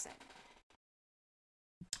 That's not the same.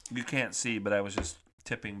 You can't see, but I was just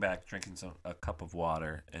tipping back, drinking a cup of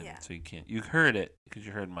water, and Yeah. so you can't. You heard it because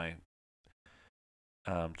you heard my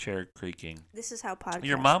chair creaking. This is how podcasts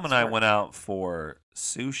Your mom and I work. went out for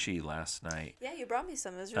sushi last night. Yeah, you brought me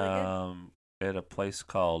some. It was really good. At a place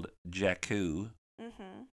called Jakku.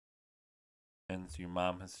 Mm-hmm. And so your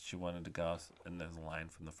mom she wanted to go, and there's a line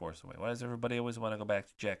from The Force Awakens. Why does everybody always want to go back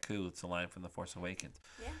to Jakku? It's a line from The Force Awakens.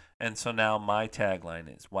 Yeah. And so now my tagline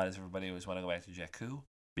is, why does everybody always want to go back to Jakku?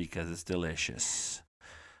 Because it's delicious.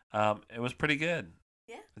 It was pretty good.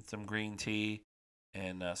 Yeah. It's some green tea,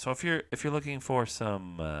 and so if you're looking for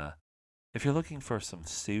some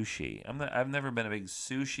sushi, I've never been a big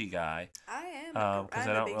sushi guy. I am. Because I'm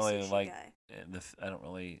I a don't big really sushi like guy. I don't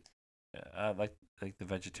really I like the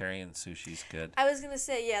vegetarian sushi's good. I was gonna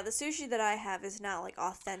say, yeah, the sushi that I have is not like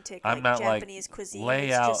authentic, I'm like not Japanese cuisine. Lay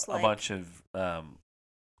it's out just like a bunch of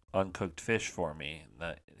uncooked fish for me.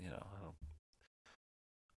 That I don't.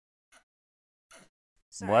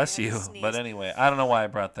 Sorry, Bless I you. just sneezed. But anyway, I don't know why I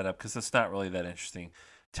brought that up because it's not really that interesting.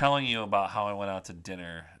 Telling you about how I went out to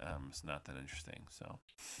dinner is not that interesting. So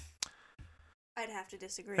I'd have to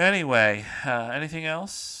disagree. anyway, anything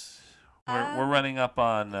else? We're running up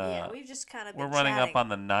on. Yeah, we've just kind of. We're running up on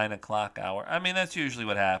the 9 o'clock hour. I mean, that's usually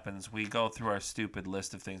what happens. We go through our stupid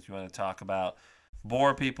list of things we want to talk about,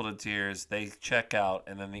 bore people to tears. They check out,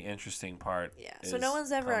 and then the interesting part. Yeah. So no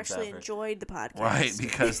one's ever actually enjoyed the podcast, right?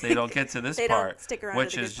 Because they don't get to this they part, don't stick around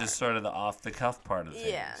which to the is good just part. sort of the off the cuff part of things.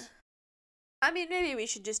 Yeah. I mean, maybe we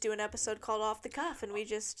should just do an episode called Off the Cuff, and we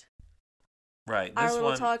just right. our This little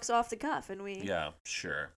one, talks off the cuff, and we. Yeah,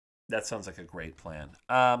 sure. That sounds like a great plan.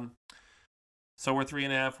 So we're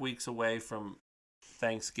 3.5 weeks away from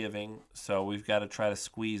Thanksgiving, so we've got to try to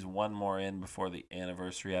squeeze one more in before the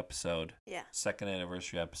anniversary episode. Yeah. Second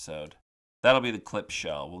anniversary episode. That'll be the clip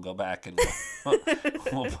show. We'll go back and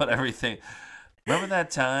we'll put everything. Remember that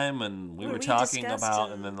time when we were talking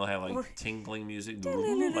about, and then they'll have like tingling music,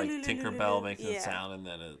 like Tinkerbell making a sound, and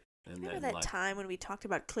then Remember that time when we talked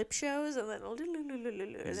about clip shows, and then we'll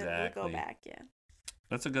go back. Yeah.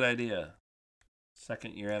 That's a good idea.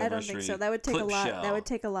 Second year anniversary. I don't think so. That would take a lot. Show. That would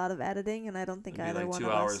take a lot of editing, and I don't think either one of us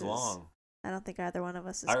 2 hours is. Long. I don't think either one of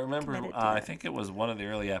us is. I remember. I it. think it was one of the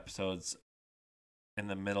early episodes. In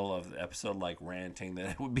the middle of the episode, like ranting,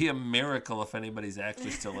 that it would be a miracle if anybody's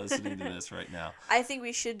actually still listening to this right now. I think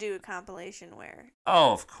we should do a compilation where.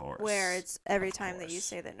 Oh, of course. Where it's every time that you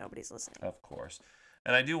say that nobody's listening. Of course.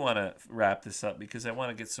 And I do want to wrap this up because I want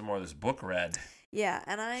to get some more of this book read. Yeah,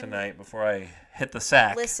 and tonight before I hit the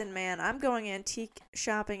sack. Listen, man, I'm going antique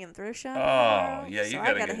shopping and thrift shopping. Oh, yeah, you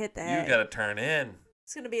gotta hit the hay. You gotta turn in.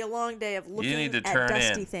 It's gonna be a long day of looking at turn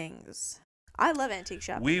dusty things. I love antique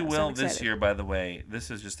shopping. We will so this year, by the way.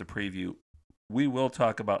 This is just a preview. We will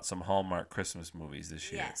talk about some Hallmark Christmas movies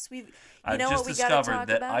this year. Yes, I just discovered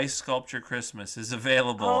that Ice Sculpture Christmas is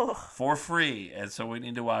available for free, and so we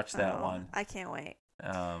need to watch that one. I can't wait.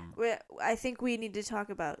 I think we need to talk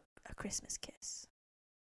about A Christmas Kiss.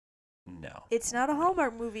 No. It's not a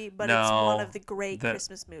Hallmark movie, but it's one of the great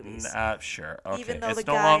Christmas movies. Sure. Okay. Even though it's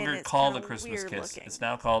the no guy longer in it's called A kinda Christmas weird Kiss. looking. It's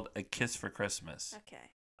now called A Kiss for Christmas. Okay.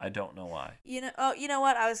 I don't know why. You know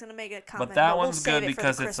what? I was gonna make a comment, but that we'll one's good save it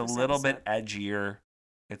because for the it's a Christmas little episode. bit edgier.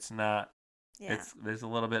 It's not. Yeah. There's a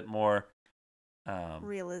little bit more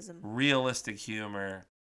realism, realistic humor,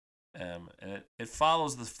 and it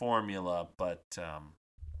follows the formula. But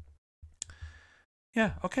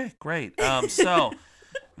yeah, okay, great. So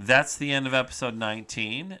that's the end of episode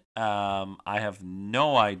 19. I have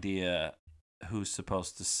no idea who's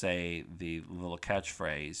supposed to say the little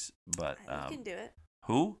catchphrase, but you can do it.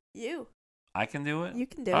 Who? You. I can do it? You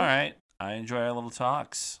can do it. All right. I enjoy our little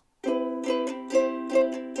talks.